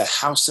diagrammed the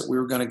house that we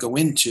were going to go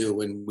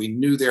into, and we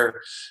knew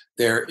their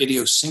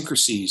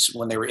idiosyncrasies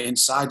when they were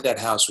inside that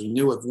house. We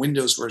knew if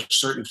windows were a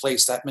certain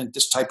place, that meant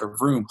this type of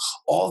room.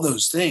 All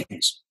those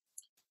things.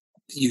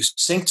 You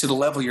sink to the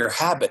level of your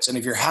habits, and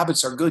if your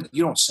habits are good,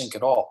 you don't sink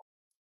at all.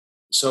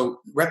 So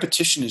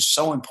repetition is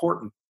so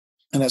important.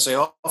 And as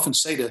I often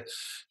say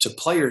to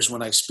players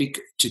when I speak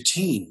to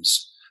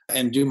teams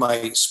and do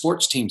my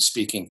sports team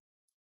speaking,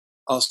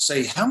 I'll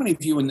say, how many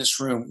of you in this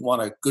room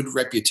want a good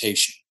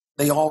reputation?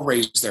 They all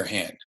raise their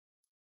hand.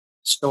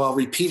 So I'll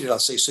repeat it. I'll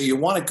say, so you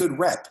want a good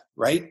rep,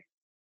 right?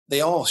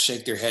 They all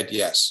shake their head,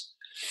 yes.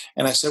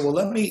 And I say, well,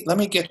 let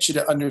me get you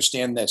to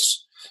understand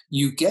this.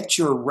 You get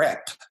your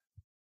rep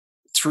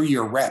through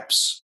your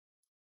reps.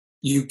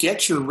 You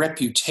get your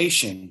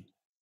reputation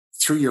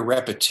through your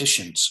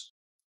repetitions.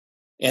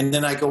 And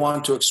then I go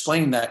on to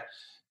explain that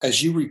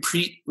as you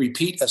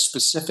repeat a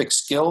specific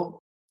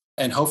skill,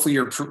 and hopefully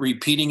you're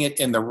repeating it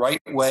in the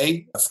right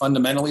way,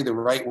 fundamentally the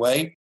right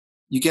way,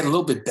 you get a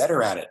little bit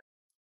better at it.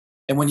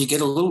 And when you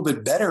get a little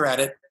bit better at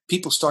it,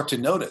 people start to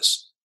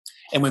notice.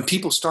 And when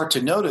people start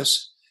to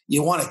notice,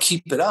 you want to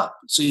keep it up.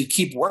 So you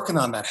keep working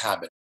on that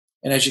habit.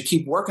 And as you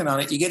keep working on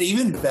it, you get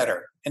even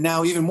better. And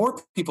now even more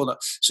people know.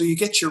 So you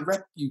get your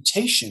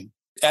reputation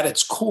at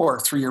its core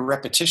through your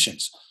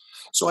repetitions.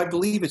 So I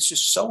believe it's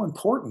just so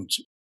important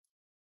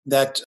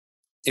that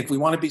if we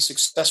want to be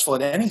successful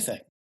at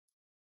anything,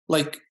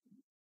 like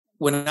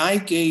when I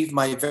gave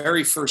my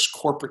very first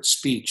corporate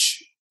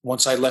speech,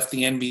 once I left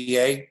the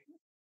NBA,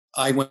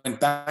 I went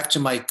back to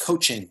my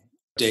coaching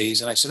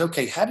days and I said,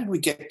 okay, how did we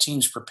get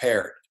teams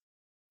prepared?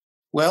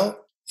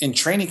 Well, in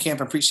training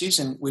camp and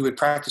preseason, we would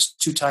practice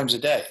 2 times a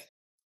day.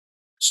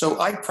 So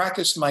I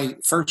practiced my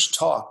first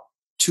talk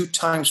 2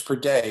 times per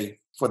day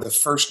for the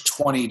first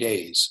 20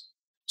 days.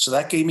 So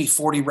that gave me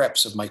 40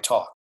 reps of my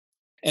talk.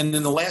 And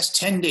then the last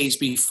 10 days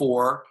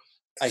before,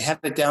 I had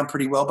it down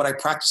pretty well, but I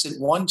practiced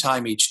it 1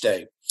 time each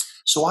day.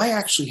 So I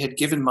actually had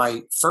given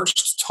my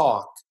first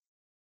talk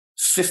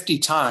 50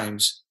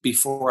 times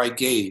before I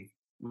gave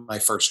my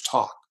first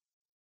talk.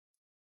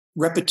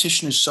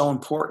 Repetition is so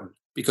important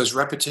because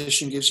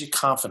repetition gives you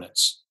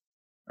confidence,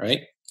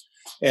 right?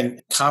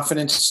 And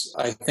confidence,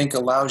 I think,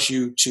 allows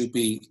you to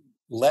be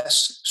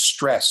less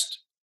stressed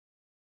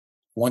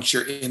once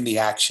you're in the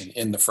action,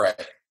 in the fray.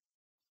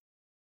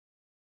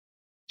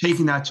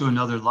 Taking that to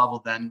another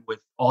level, then, with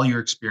all your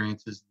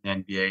experiences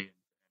in the NBA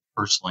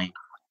personally,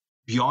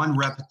 beyond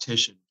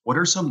repetition, what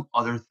are some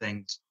other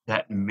things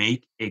that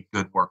make a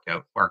good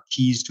workout or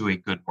keys to a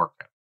good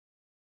workout?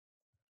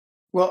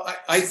 Well,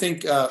 I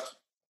think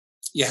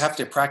you have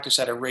to practice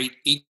at a rate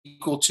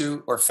equal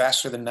to or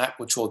faster than that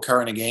which will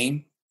occur in a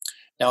game.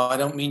 Now, I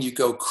don't mean you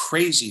go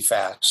crazy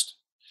fast,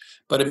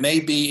 but it may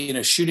be in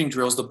a shooting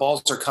drills, the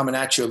balls are coming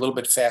at you a little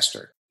bit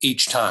faster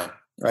each time,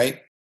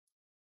 right?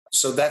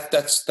 So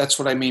that's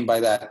what I mean by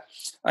that.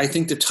 I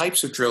think the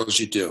types of drills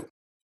you do.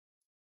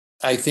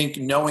 I think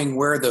knowing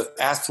where the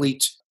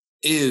athlete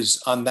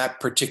is on that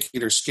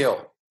particular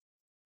skill.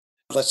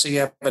 Let's say you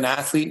have an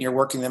athlete and you're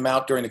working them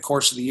out during the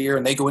course of the year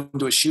and they go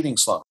into a shooting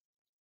slump,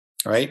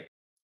 right?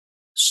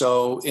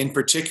 So in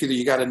particular,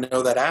 you got to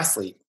know that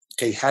athlete.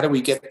 Okay, how do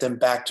we get them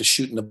back to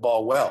shooting the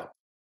ball well?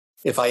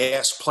 If I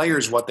ask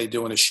players what they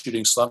do in a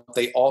shooting slump,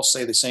 they all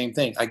say the same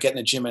thing. I get in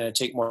the gym and I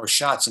take more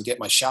shots and get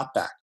my shot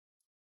back.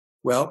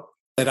 Well,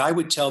 and I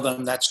would tell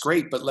them that's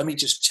great, but let me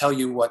just tell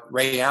you what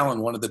Ray Allen,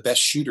 one of the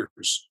best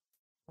shooters,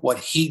 what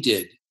he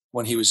did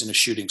when he was in a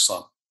shooting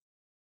slump.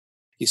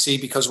 You see,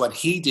 because what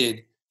he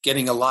did,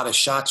 getting a lot of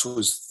shots,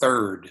 was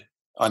third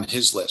on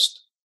his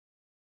list.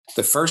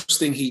 The first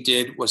thing he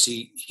did was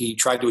he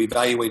tried to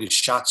evaluate his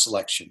shot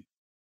selection.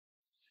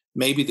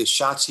 Maybe the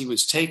shots he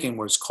was taking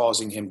was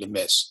causing him to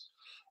miss.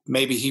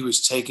 Maybe he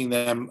was taking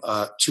them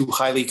too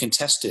highly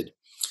contested.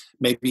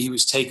 Maybe he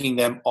was taking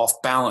them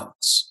off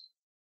balance.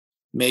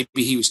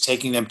 Maybe he was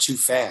taking them too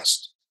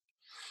fast.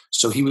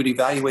 So he would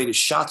evaluate his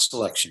shot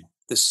selection.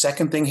 The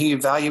second thing he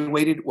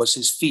evaluated was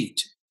his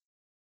feet,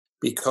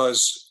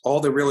 because all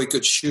the really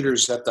good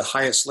shooters at the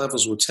highest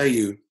levels will tell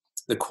you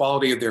the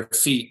quality of their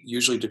feet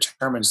usually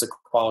determines the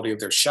quality of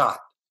their shot,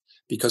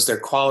 because their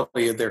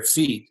quality of their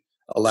feet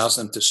allows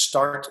them to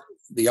start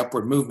the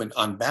upward movement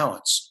on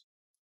balance.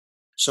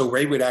 So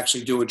Ray would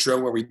actually do a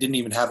drill where we didn't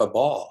even have a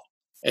ball,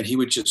 and he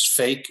would just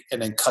fake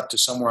and then cut to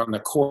somewhere on the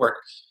court.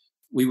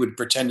 We would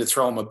pretend to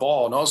throw him a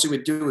ball, and all he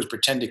would do was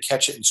pretend to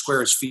catch it and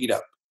square his feet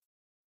up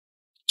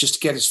just to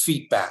get his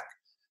feet back.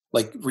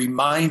 Like,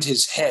 remind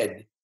his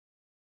head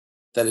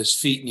that his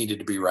feet needed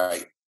to be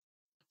right.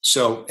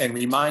 So, and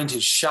remind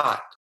his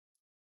shot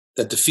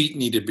that the feet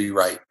needed to be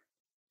right.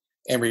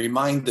 And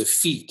remind the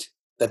feet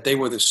that they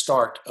were the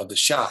start of the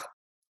shot.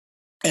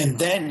 And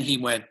then he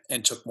went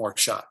and took more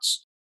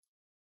shots.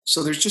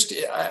 So there's just,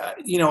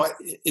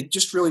 it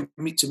just really,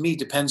 to me,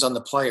 depends on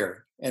the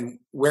player and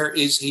where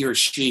is he or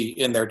she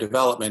in their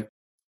development,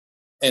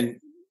 and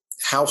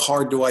how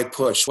hard do I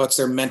push? What's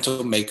their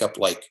mental makeup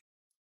like?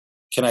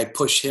 Can I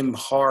push him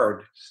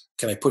hard?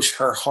 Can I push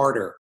her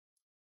harder?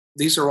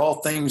 These are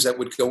all things that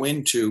would go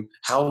into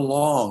how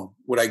long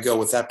would I go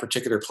with that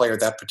particular player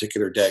that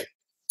particular day.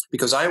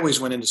 Because I always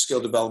went into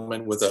skill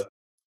development with a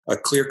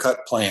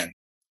clear-cut plan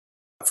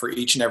for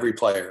each and every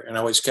player. And I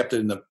always kept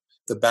it in the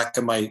back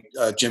of my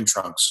gym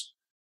trunks.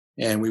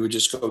 And we would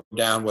just go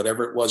down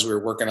whatever it was we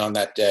were working on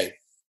that day.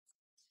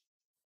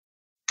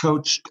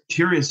 Coach,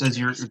 curious as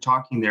you're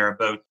talking there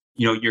about,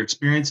 your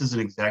experience as an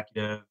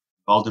executive,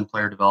 involved in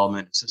player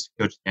development, assistant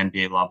coach at the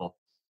NBA level.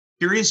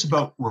 Curious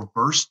about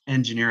reverse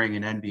engineering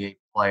an NBA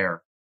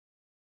player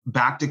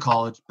back to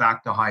college,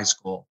 back to high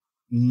school,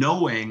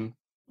 knowing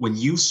when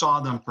you saw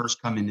them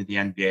first come into the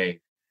NBA,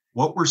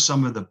 what were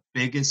some of the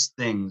biggest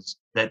things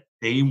that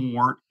they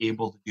weren't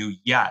able to do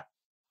yet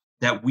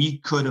that we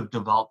could have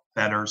developed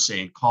better,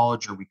 say in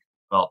college, or we could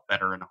have developed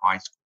better in high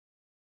school?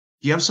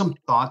 Do you have some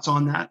thoughts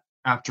on that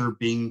after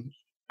being,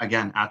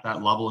 again, at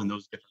that level in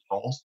those different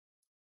roles?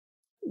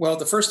 Well,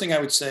 the first thing I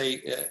would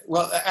say,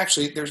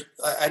 actually,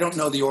 I don't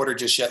know the order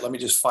just yet. Let me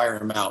just fire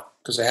them out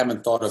because I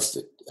haven't thought of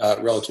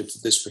it relative to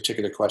this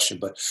particular question.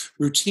 But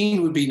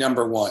routine would be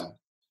number one.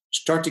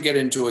 Start to get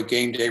into a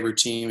game day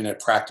routine and a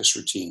practice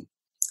routine.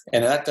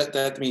 And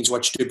that means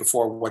what you do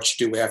before, what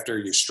you do after,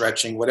 your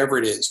stretching, whatever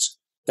it is.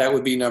 That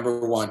would be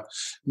number one.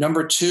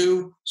 Number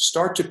two,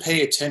 start to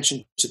pay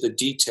attention to the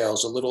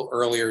details a little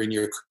earlier in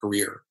your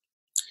career.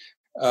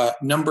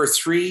 Number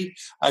three,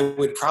 I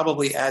would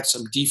probably add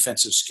some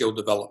defensive skill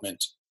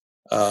development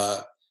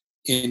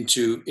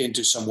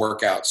into some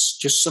workouts,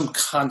 just some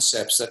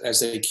concepts that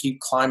as they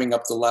keep climbing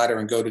up the ladder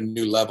and go to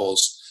new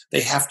levels,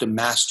 they have to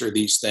master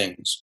these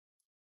things.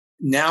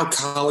 Now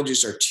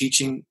colleges are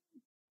teaching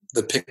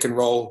the pick and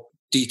roll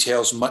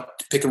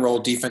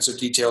defensive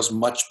details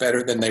much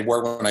better than they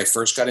were when I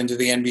first got into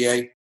the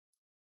NBA,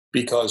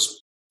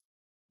 because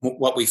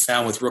what we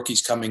found with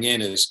rookies coming in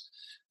is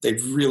they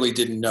really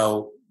didn't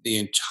know the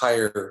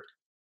entire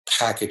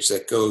package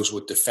that goes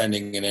with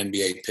defending an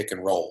NBA pick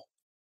and roll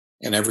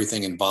and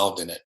everything involved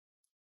in it.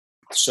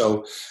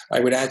 So I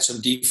would add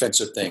some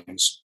defensive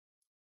things.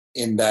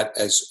 in that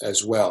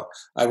as well.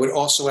 I would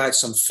also add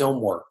some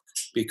film work,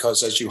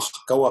 because as you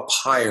go up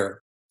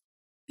higher,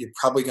 you're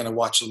probably going to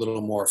watch a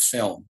little more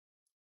film,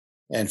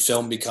 and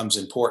film becomes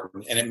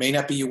important. And it may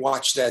not be you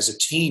watch it as a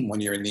team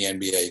when you're in the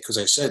NBA, because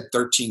I said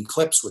 13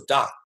 clips with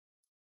Doc,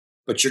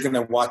 but you're going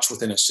to watch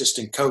with an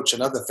assistant coach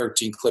another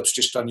 13 clips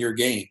just on your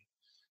game.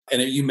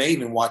 And you may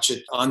even watch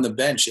it on the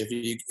bench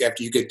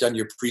after you get done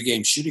your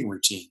pregame shooting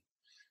routine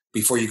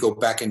before you go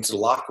back into the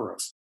locker room.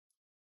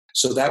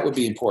 So that would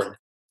be important.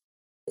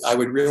 I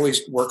would really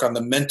work on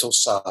the mental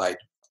side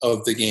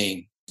of the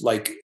game.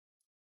 Like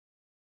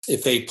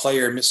if a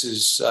player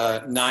misses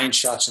 9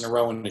 shots in a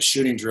row in a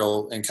shooting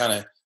drill and kind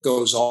of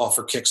goes off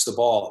or kicks the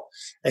ball,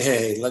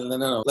 hey,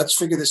 no, let's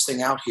figure this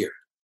thing out here.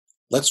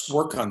 Let's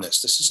work on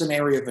this. This is an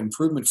area of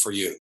improvement for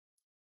you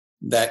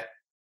that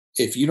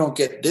if you don't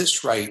get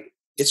this right,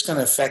 it's going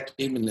to affect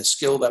even the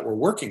skill that we're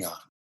working on.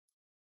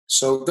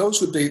 So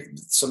those would be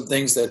some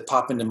things that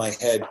pop into my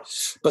head.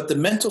 But the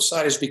mental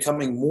side is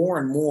becoming more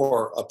and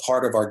more a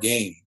part of our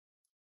game.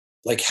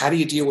 Like, how do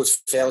you deal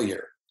with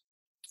failure?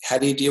 How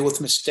do you deal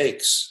with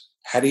mistakes?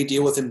 How do you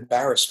deal with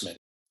embarrassment?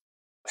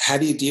 How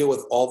do you deal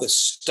with all this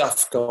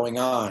stuff going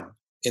on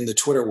in the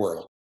Twitter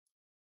world?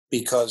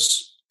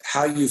 Because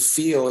how you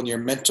feel in your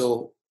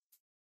mental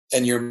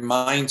and your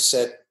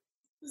mindset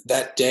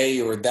that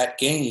day or that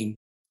game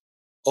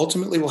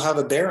ultimately will have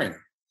a bearing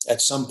at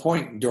some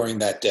point during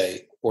that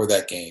day or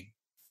that game.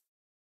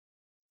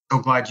 So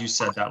glad you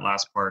said that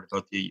last part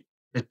about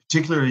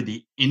particularly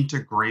the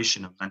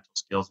integration of mental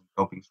skills and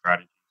coping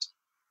strategies.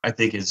 I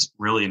think is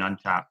really an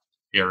untapped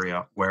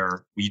area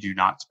where we do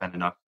not spend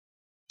enough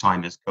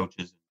time as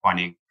coaches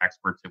finding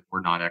experts if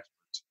we're not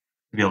experts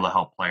to be able to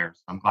help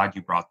players. I'm glad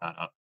you brought that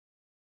up.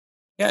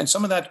 Yeah, and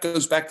some of that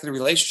goes back to the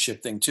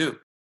relationship thing too.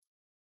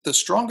 The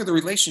stronger the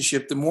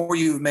relationship, the more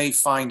you may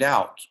find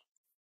out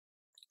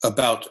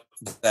about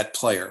that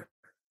player.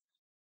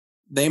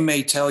 They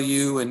may tell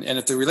you, and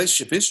if the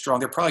relationship is strong,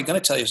 they're probably going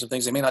to tell you some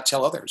things they may not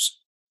tell others.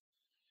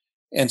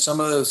 And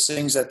some of those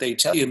things that they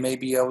tell you may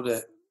be able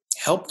to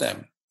help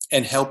them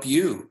and help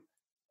you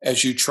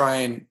as you try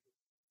and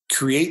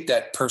create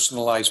that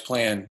personalized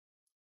plan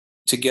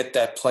to get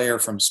that player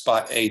from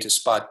spot A to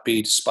spot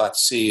B to spot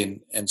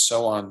C and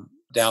so on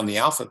down the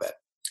alphabet.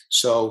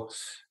 So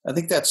I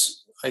think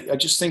I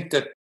just think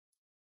that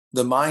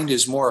the mind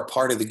is more a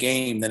part of the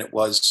game than it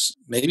was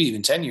maybe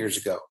even 10 years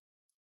ago.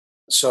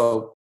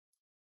 So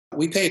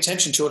we pay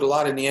attention to it a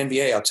lot in the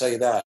NBA, I'll tell you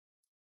that.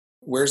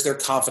 Where's their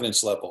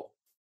confidence level?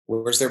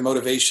 Where's their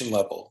motivation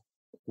level?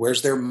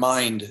 Where's their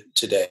mind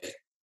today?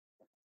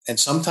 And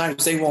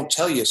sometimes they won't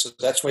tell you. So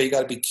that's why you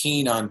got to be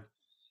keen on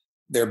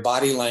their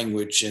body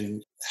language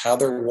and how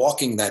they're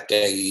walking that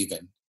day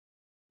even.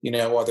 You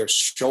know, are their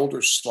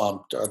shoulders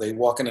slumped? Are they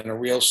walking in a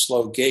real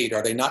slow gait?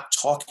 Are they not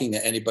talking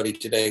to anybody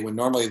today when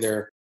normally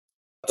they're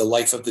the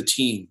life of the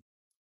team?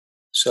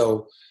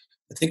 So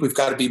I think we've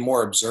got to be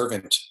more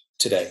observant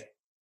today.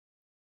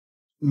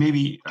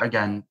 Maybe,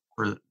 again,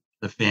 for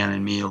the fan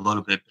and me a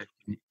little bit, but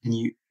can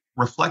you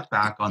reflect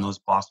back on those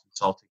Boston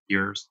Celtic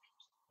years?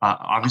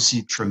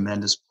 Obviously,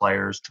 tremendous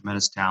players,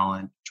 tremendous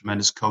talent,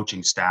 tremendous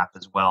coaching staff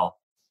as well.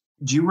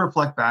 Do you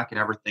reflect back and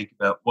ever think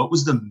about what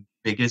was the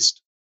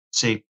biggest,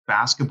 say,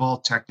 basketball,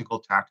 technical,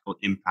 tactical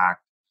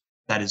impact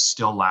that is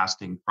still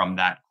lasting from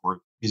that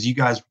group? Because you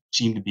guys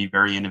seem to be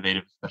very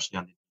innovative, especially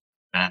on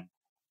the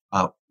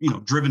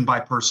end, driven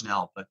by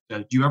personnel. But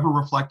do you ever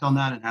reflect on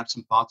that and have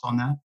some thoughts on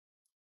that?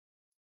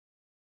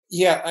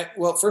 Yeah,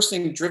 well, first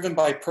thing, driven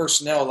by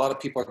personnel, a lot of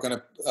people are going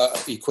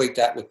to equate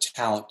that with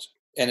talent.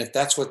 And if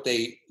that's what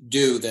they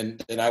do, then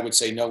I would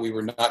say, no, we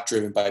were not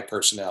driven by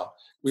personnel.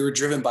 We were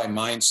driven by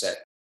mindset.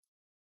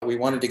 We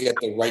wanted to get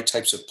the right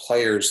types of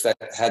players that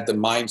had the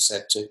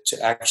mindset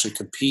to actually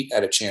compete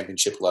at a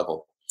championship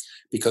level.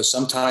 Because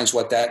sometimes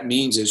what that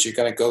means is you're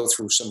going to go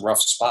through some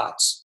rough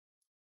spots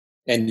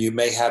and you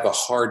may have a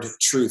hard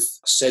truth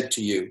said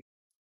to you.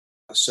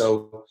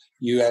 So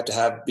you have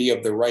to be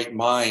of the right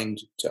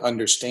mind to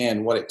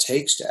understand what it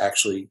takes to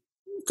actually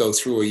go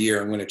through a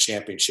year and win a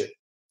championship.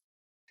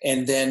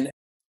 And then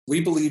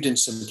we believed in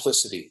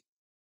simplicity.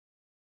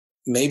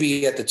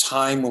 Maybe at the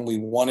time when we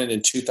won it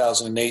in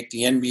 2008,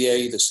 the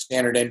NBA, the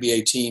standard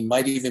NBA team,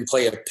 might even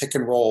play a pick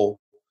and roll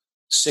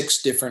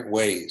 6 different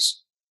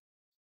ways.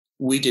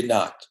 We did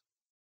not.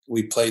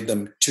 We played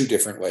them 2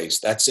 different ways.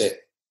 That's it.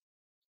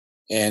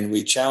 And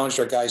we challenged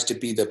our guys to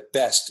be the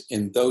best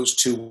in those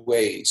 2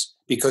 ways,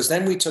 because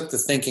then we took the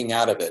thinking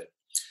out of it.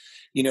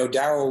 You know,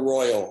 Darryl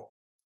Royal,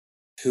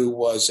 who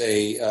was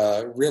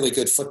a really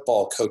good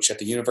football coach at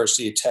the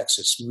University of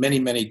Texas many,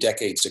 many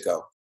decades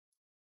ago,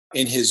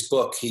 in his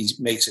book, he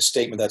makes a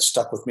statement that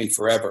stuck with me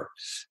forever.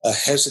 A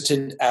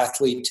hesitant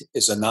athlete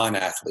is a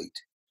non-athlete.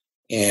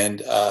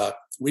 And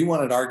we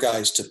wanted our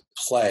guys to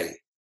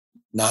play,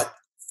 not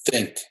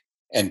think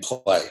and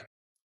play.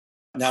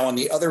 Now, on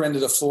the other end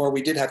of the floor,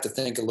 we did have to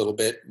think a little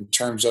bit in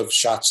terms of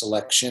shot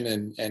selection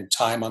and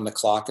time on the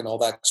clock and all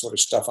that sort of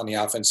stuff on the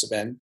offensive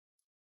end.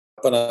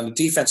 But on the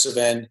defensive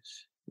end,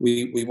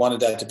 we wanted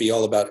that to be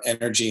all about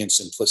energy and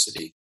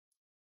simplicity,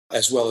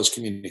 as well as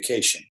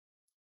communication.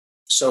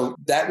 So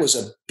that was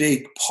a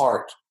big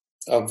part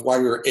of why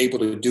we were able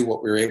to do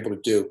what we were able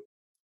to do.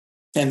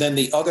 And then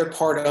the other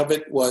part of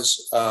it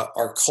was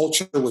our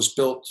culture was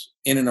built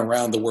in and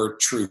around the word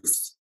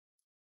truth.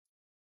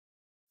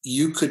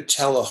 You could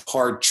tell a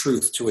hard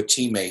truth to a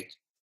teammate,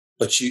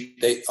 but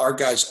our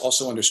guys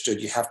also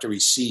understood you have to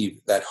receive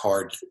that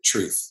hard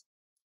truth.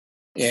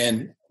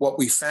 And what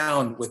we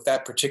found with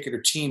that particular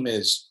team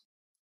is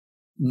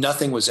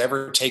nothing was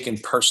ever taken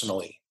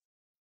personally.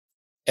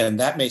 And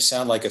that may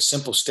sound like a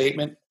simple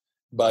statement,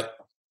 but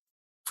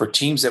for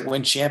teams that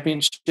win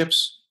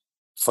championships,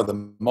 for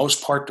the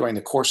most part during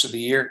the course of the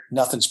year,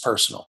 nothing's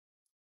personal.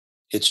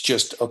 It's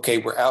just, okay,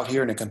 we're out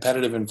here in a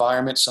competitive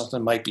environment.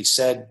 Something might be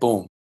said,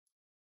 boom.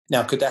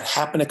 Now, could that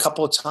happen a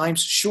couple of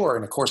times? Sure,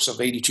 in the course of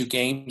 82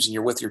 games and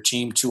you're with your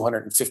team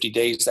 250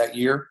 days that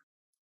year,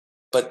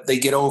 but they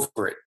get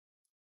over it.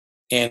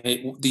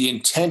 And the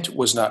intent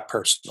was not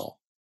personal.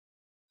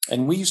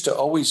 And we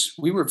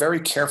were very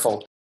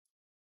careful.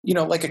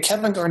 Like a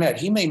Kevin Garnett,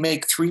 he may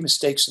make 3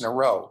 mistakes in a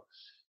row,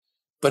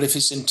 but if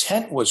his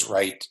intent was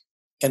right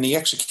and the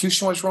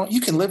execution was wrong, you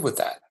can live with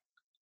that.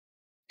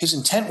 His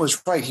intent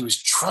was right. He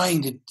was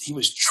trying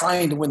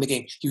to win the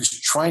game. He was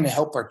trying to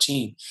help our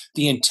team.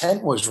 The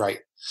intent was right.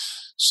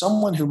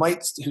 Someone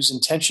whose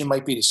intention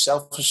might be to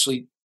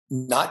selfishly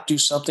not do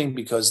something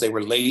because they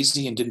were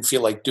lazy and didn't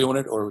feel like doing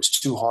it or it was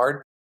too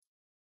hard,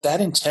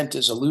 that intent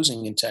is a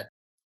losing intent.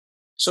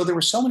 So there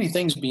were so many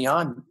things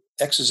beyond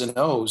X's and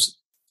O's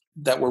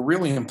that were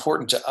really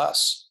important to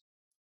us.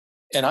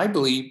 And I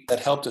believe that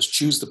helped us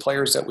choose the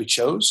players that we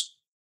chose,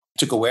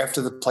 to go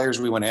after the players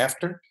we went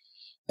after,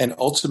 and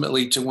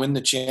ultimately to win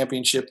the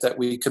championship that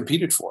we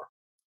competed for.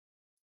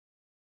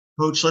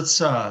 Coach, let's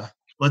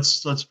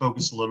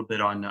focus a little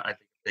bit on I think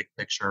a big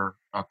picture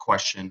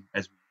question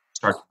as we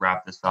start to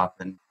wrap this up.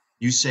 And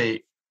you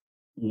say,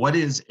 what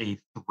is a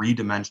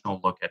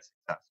 3-dimensional look at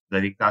success? I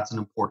think that's an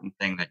important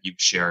thing that you've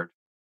shared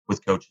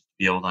with coaches to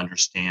be able to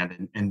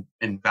understand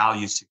and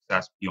value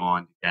success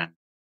beyond, again,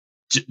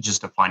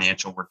 just a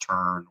financial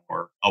return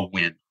or a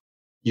win.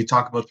 You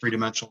talk about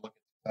 3-dimensional look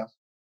at success.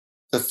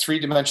 The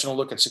 3-dimensional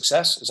look at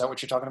success, is that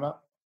what you're talking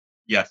about?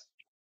 Yes.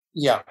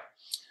 Yeah.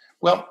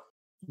 Well,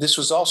 this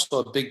was also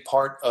a big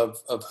part of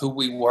who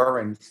we were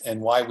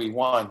and why we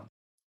won.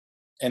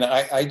 And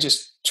I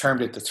just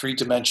termed it the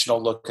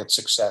 3-dimensional look at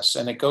success.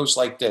 And it goes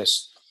like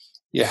this.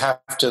 You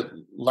have to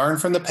learn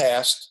from the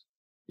past,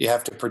 you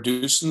have to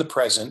produce in the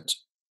present,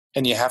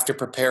 and you have to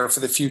prepare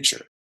for the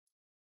future.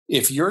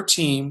 If your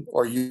team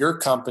or your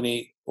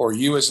company or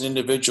you as an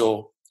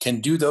individual can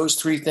do those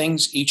 3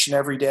 things each and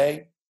every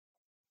day,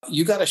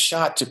 you got a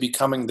shot to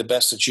becoming the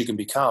best that you can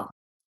become.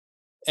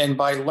 And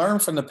by learn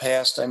from the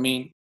past, I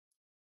mean,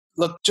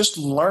 look, just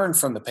learn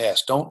from the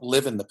past. Don't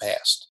live in the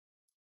past.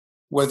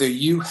 Whether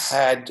you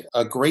had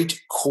a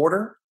great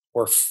quarter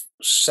or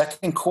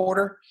second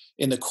quarter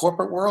in the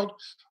corporate world,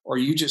 or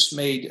you just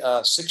made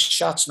 6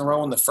 shots in a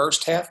row in the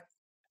first half,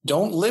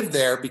 don't live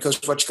there,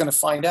 because what you're going to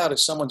find out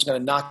is someone's going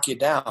to knock you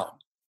down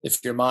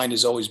if your mind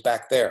is always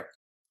back there.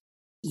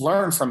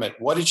 Learn from it.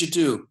 What did you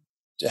do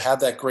to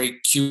have that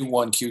great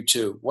Q1,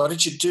 Q2? What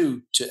did you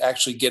do to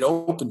actually get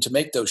open to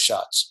make those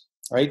shots,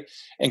 right?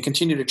 And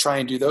continue to try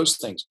and do those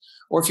things.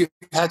 Or if you've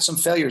had some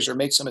failures or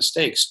made some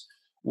mistakes,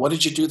 what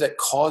did you do that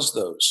caused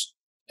those?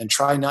 And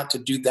try not to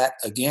do that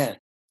again.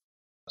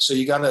 So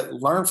you got to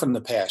learn from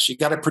the past. You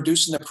got to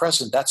produce in the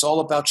present. That's all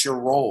about your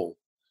role.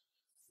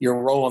 Your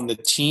role on the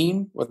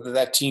team, whether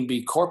that team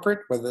be corporate,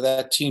 whether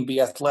that team be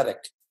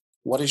athletic.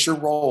 What is your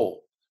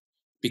role?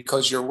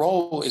 Because your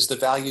role is the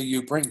value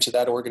you bring to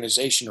that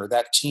organization or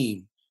that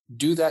team.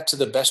 Do that to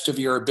the best of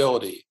your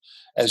ability.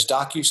 As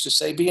Doc used to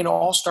say, be an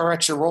all-star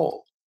at your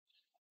role.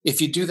 If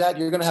you do that,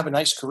 you're going to have a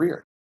nice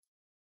career.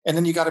 And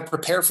then you got to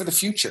prepare for the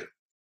future.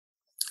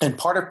 And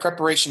part of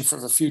preparation for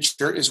the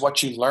future is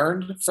what you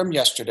learned from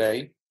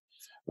yesterday,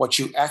 what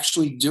you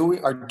actually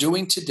are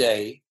doing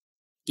today,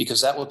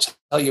 because that will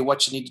tell you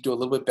what you need to do a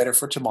little bit better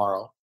for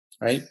tomorrow,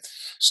 right?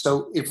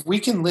 So if we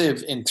can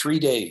live in 3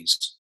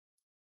 days,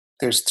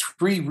 there's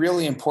 3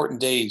 really important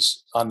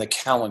days on the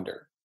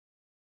calendar,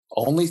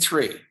 only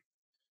 3.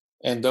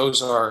 And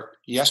those are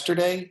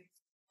yesterday,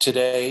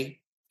 today,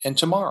 and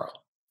tomorrow.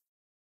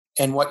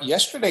 And what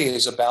yesterday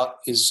is about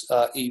is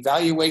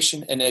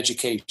evaluation and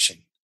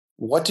education.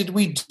 What did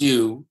we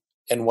do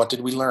and what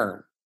did we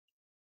learn?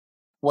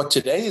 What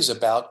today is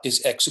about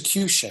is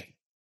execution.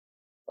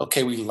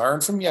 Okay, we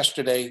learned from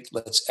yesterday.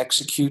 Let's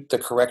execute the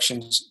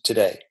corrections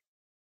today.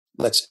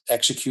 Let's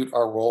execute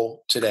our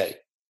role today.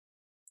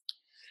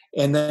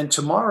 And then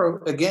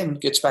tomorrow, again,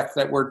 gets back to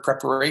that word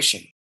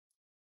preparation,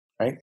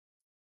 right?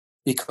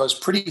 Because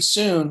pretty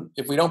soon,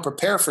 if we don't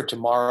prepare for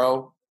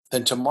tomorrow,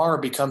 then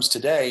tomorrow becomes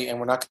today, and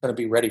we're not going to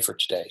be ready for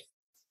today.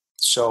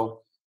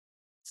 So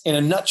in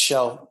a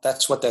nutshell,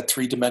 that's what that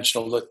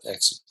 3-dimensional look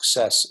at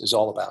success is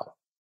all about.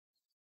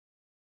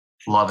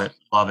 Love it.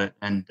 Love it.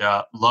 And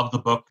love the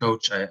book,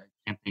 Coach. I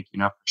can't thank you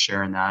enough for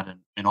sharing that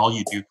and all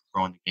you do for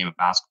growing the game of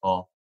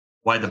basketball.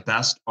 Why the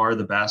best are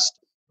the best.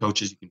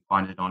 Coaches, you can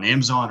find it on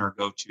Amazon or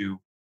go to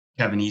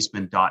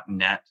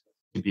kevineastman.net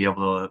to be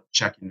able to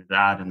check into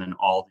that, and then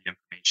all the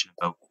information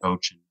about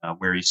Coach and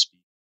where he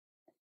speaks.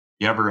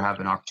 If you ever have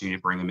an opportunity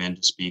to bring him in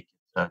to speak,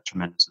 it's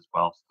tremendous as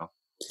well. So,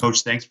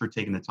 Coach, thanks for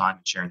taking the time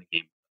and sharing the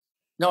game.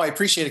 No, I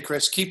appreciate it,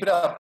 Chris. Keep it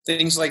up.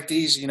 Things like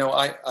these,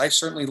 I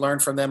certainly learn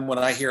from them when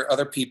I hear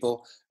other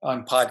people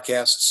on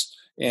podcasts,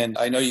 and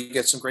I know you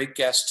get some great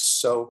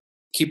guests. So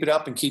keep it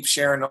up and keep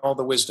sharing all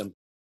the wisdom.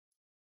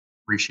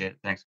 Appreciate it.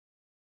 Thanks.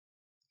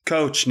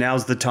 Coach,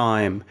 now's the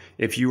time.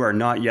 If you are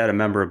not yet a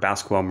member of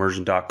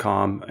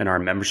basketballimmersion.com and our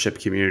membership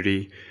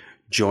community,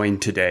 join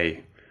today.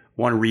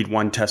 I want to read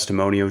one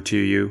testimonial to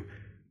you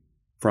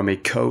from a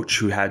coach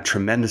who had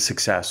tremendous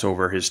success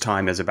over his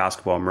time as a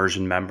Basketball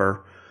Immersion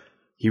member.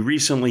 He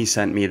recently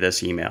sent me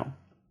this email.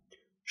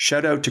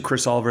 Shout out to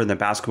Chris Oliver and the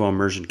Basketball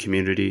Immersion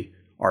community.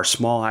 Our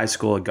small high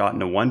school had gotten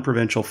to one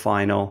provincial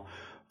final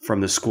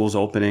from the school's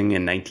opening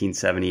in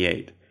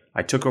 1978.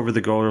 I took over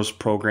the girls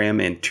program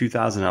in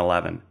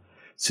 2011.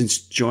 Since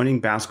joining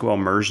Basketball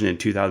Immersion in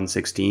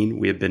 2016,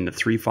 we have been to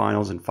 3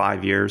 finals in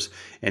 5 years,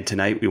 and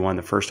tonight we won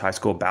the first high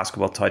school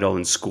basketball title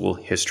in school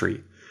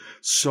history.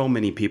 So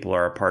many people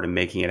are a part of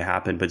making it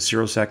happen, but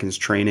 0 Seconds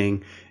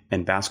training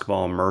and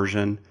Basketball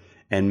Immersion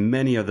and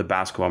many of the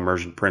Basketball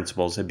Immersion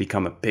principles have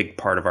become a big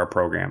part of our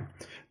program.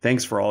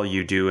 Thanks for all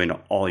you do and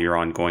all your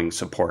ongoing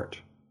support.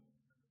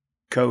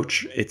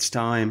 Coach, it's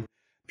time.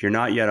 If you're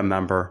not yet a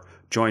member,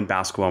 join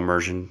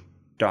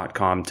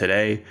basketballimmersion.com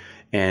today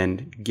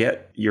and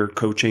get your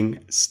coaching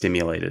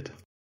stimulated.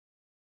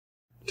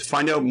 To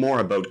find out more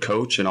about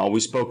Coach and all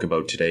we spoke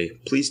about today,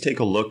 please take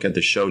a look at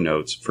the show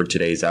notes for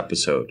today's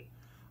episode.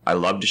 I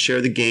love to share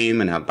the game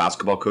and have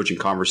basketball coaching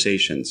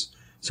conversations,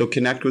 so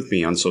connect with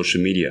me on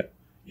social media.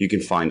 You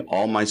can find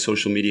all my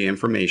social media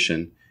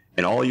information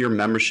and all your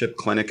membership,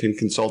 clinic, and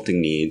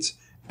consulting needs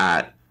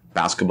at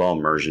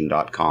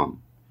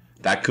basketballimmersion.com.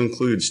 That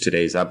concludes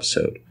today's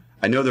episode.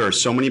 I know there are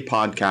so many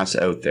podcasts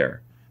out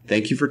there.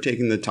 Thank you for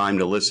taking the time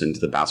to listen to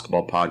the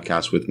Basketball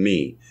Podcast with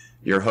me,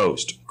 your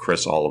host,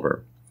 Chris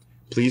Oliver.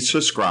 Please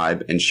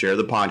subscribe and share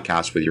the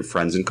podcast with your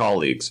friends and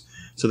colleagues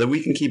so that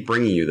we can keep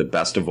bringing you the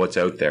best of what's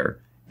out there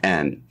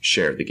and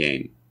share the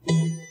game.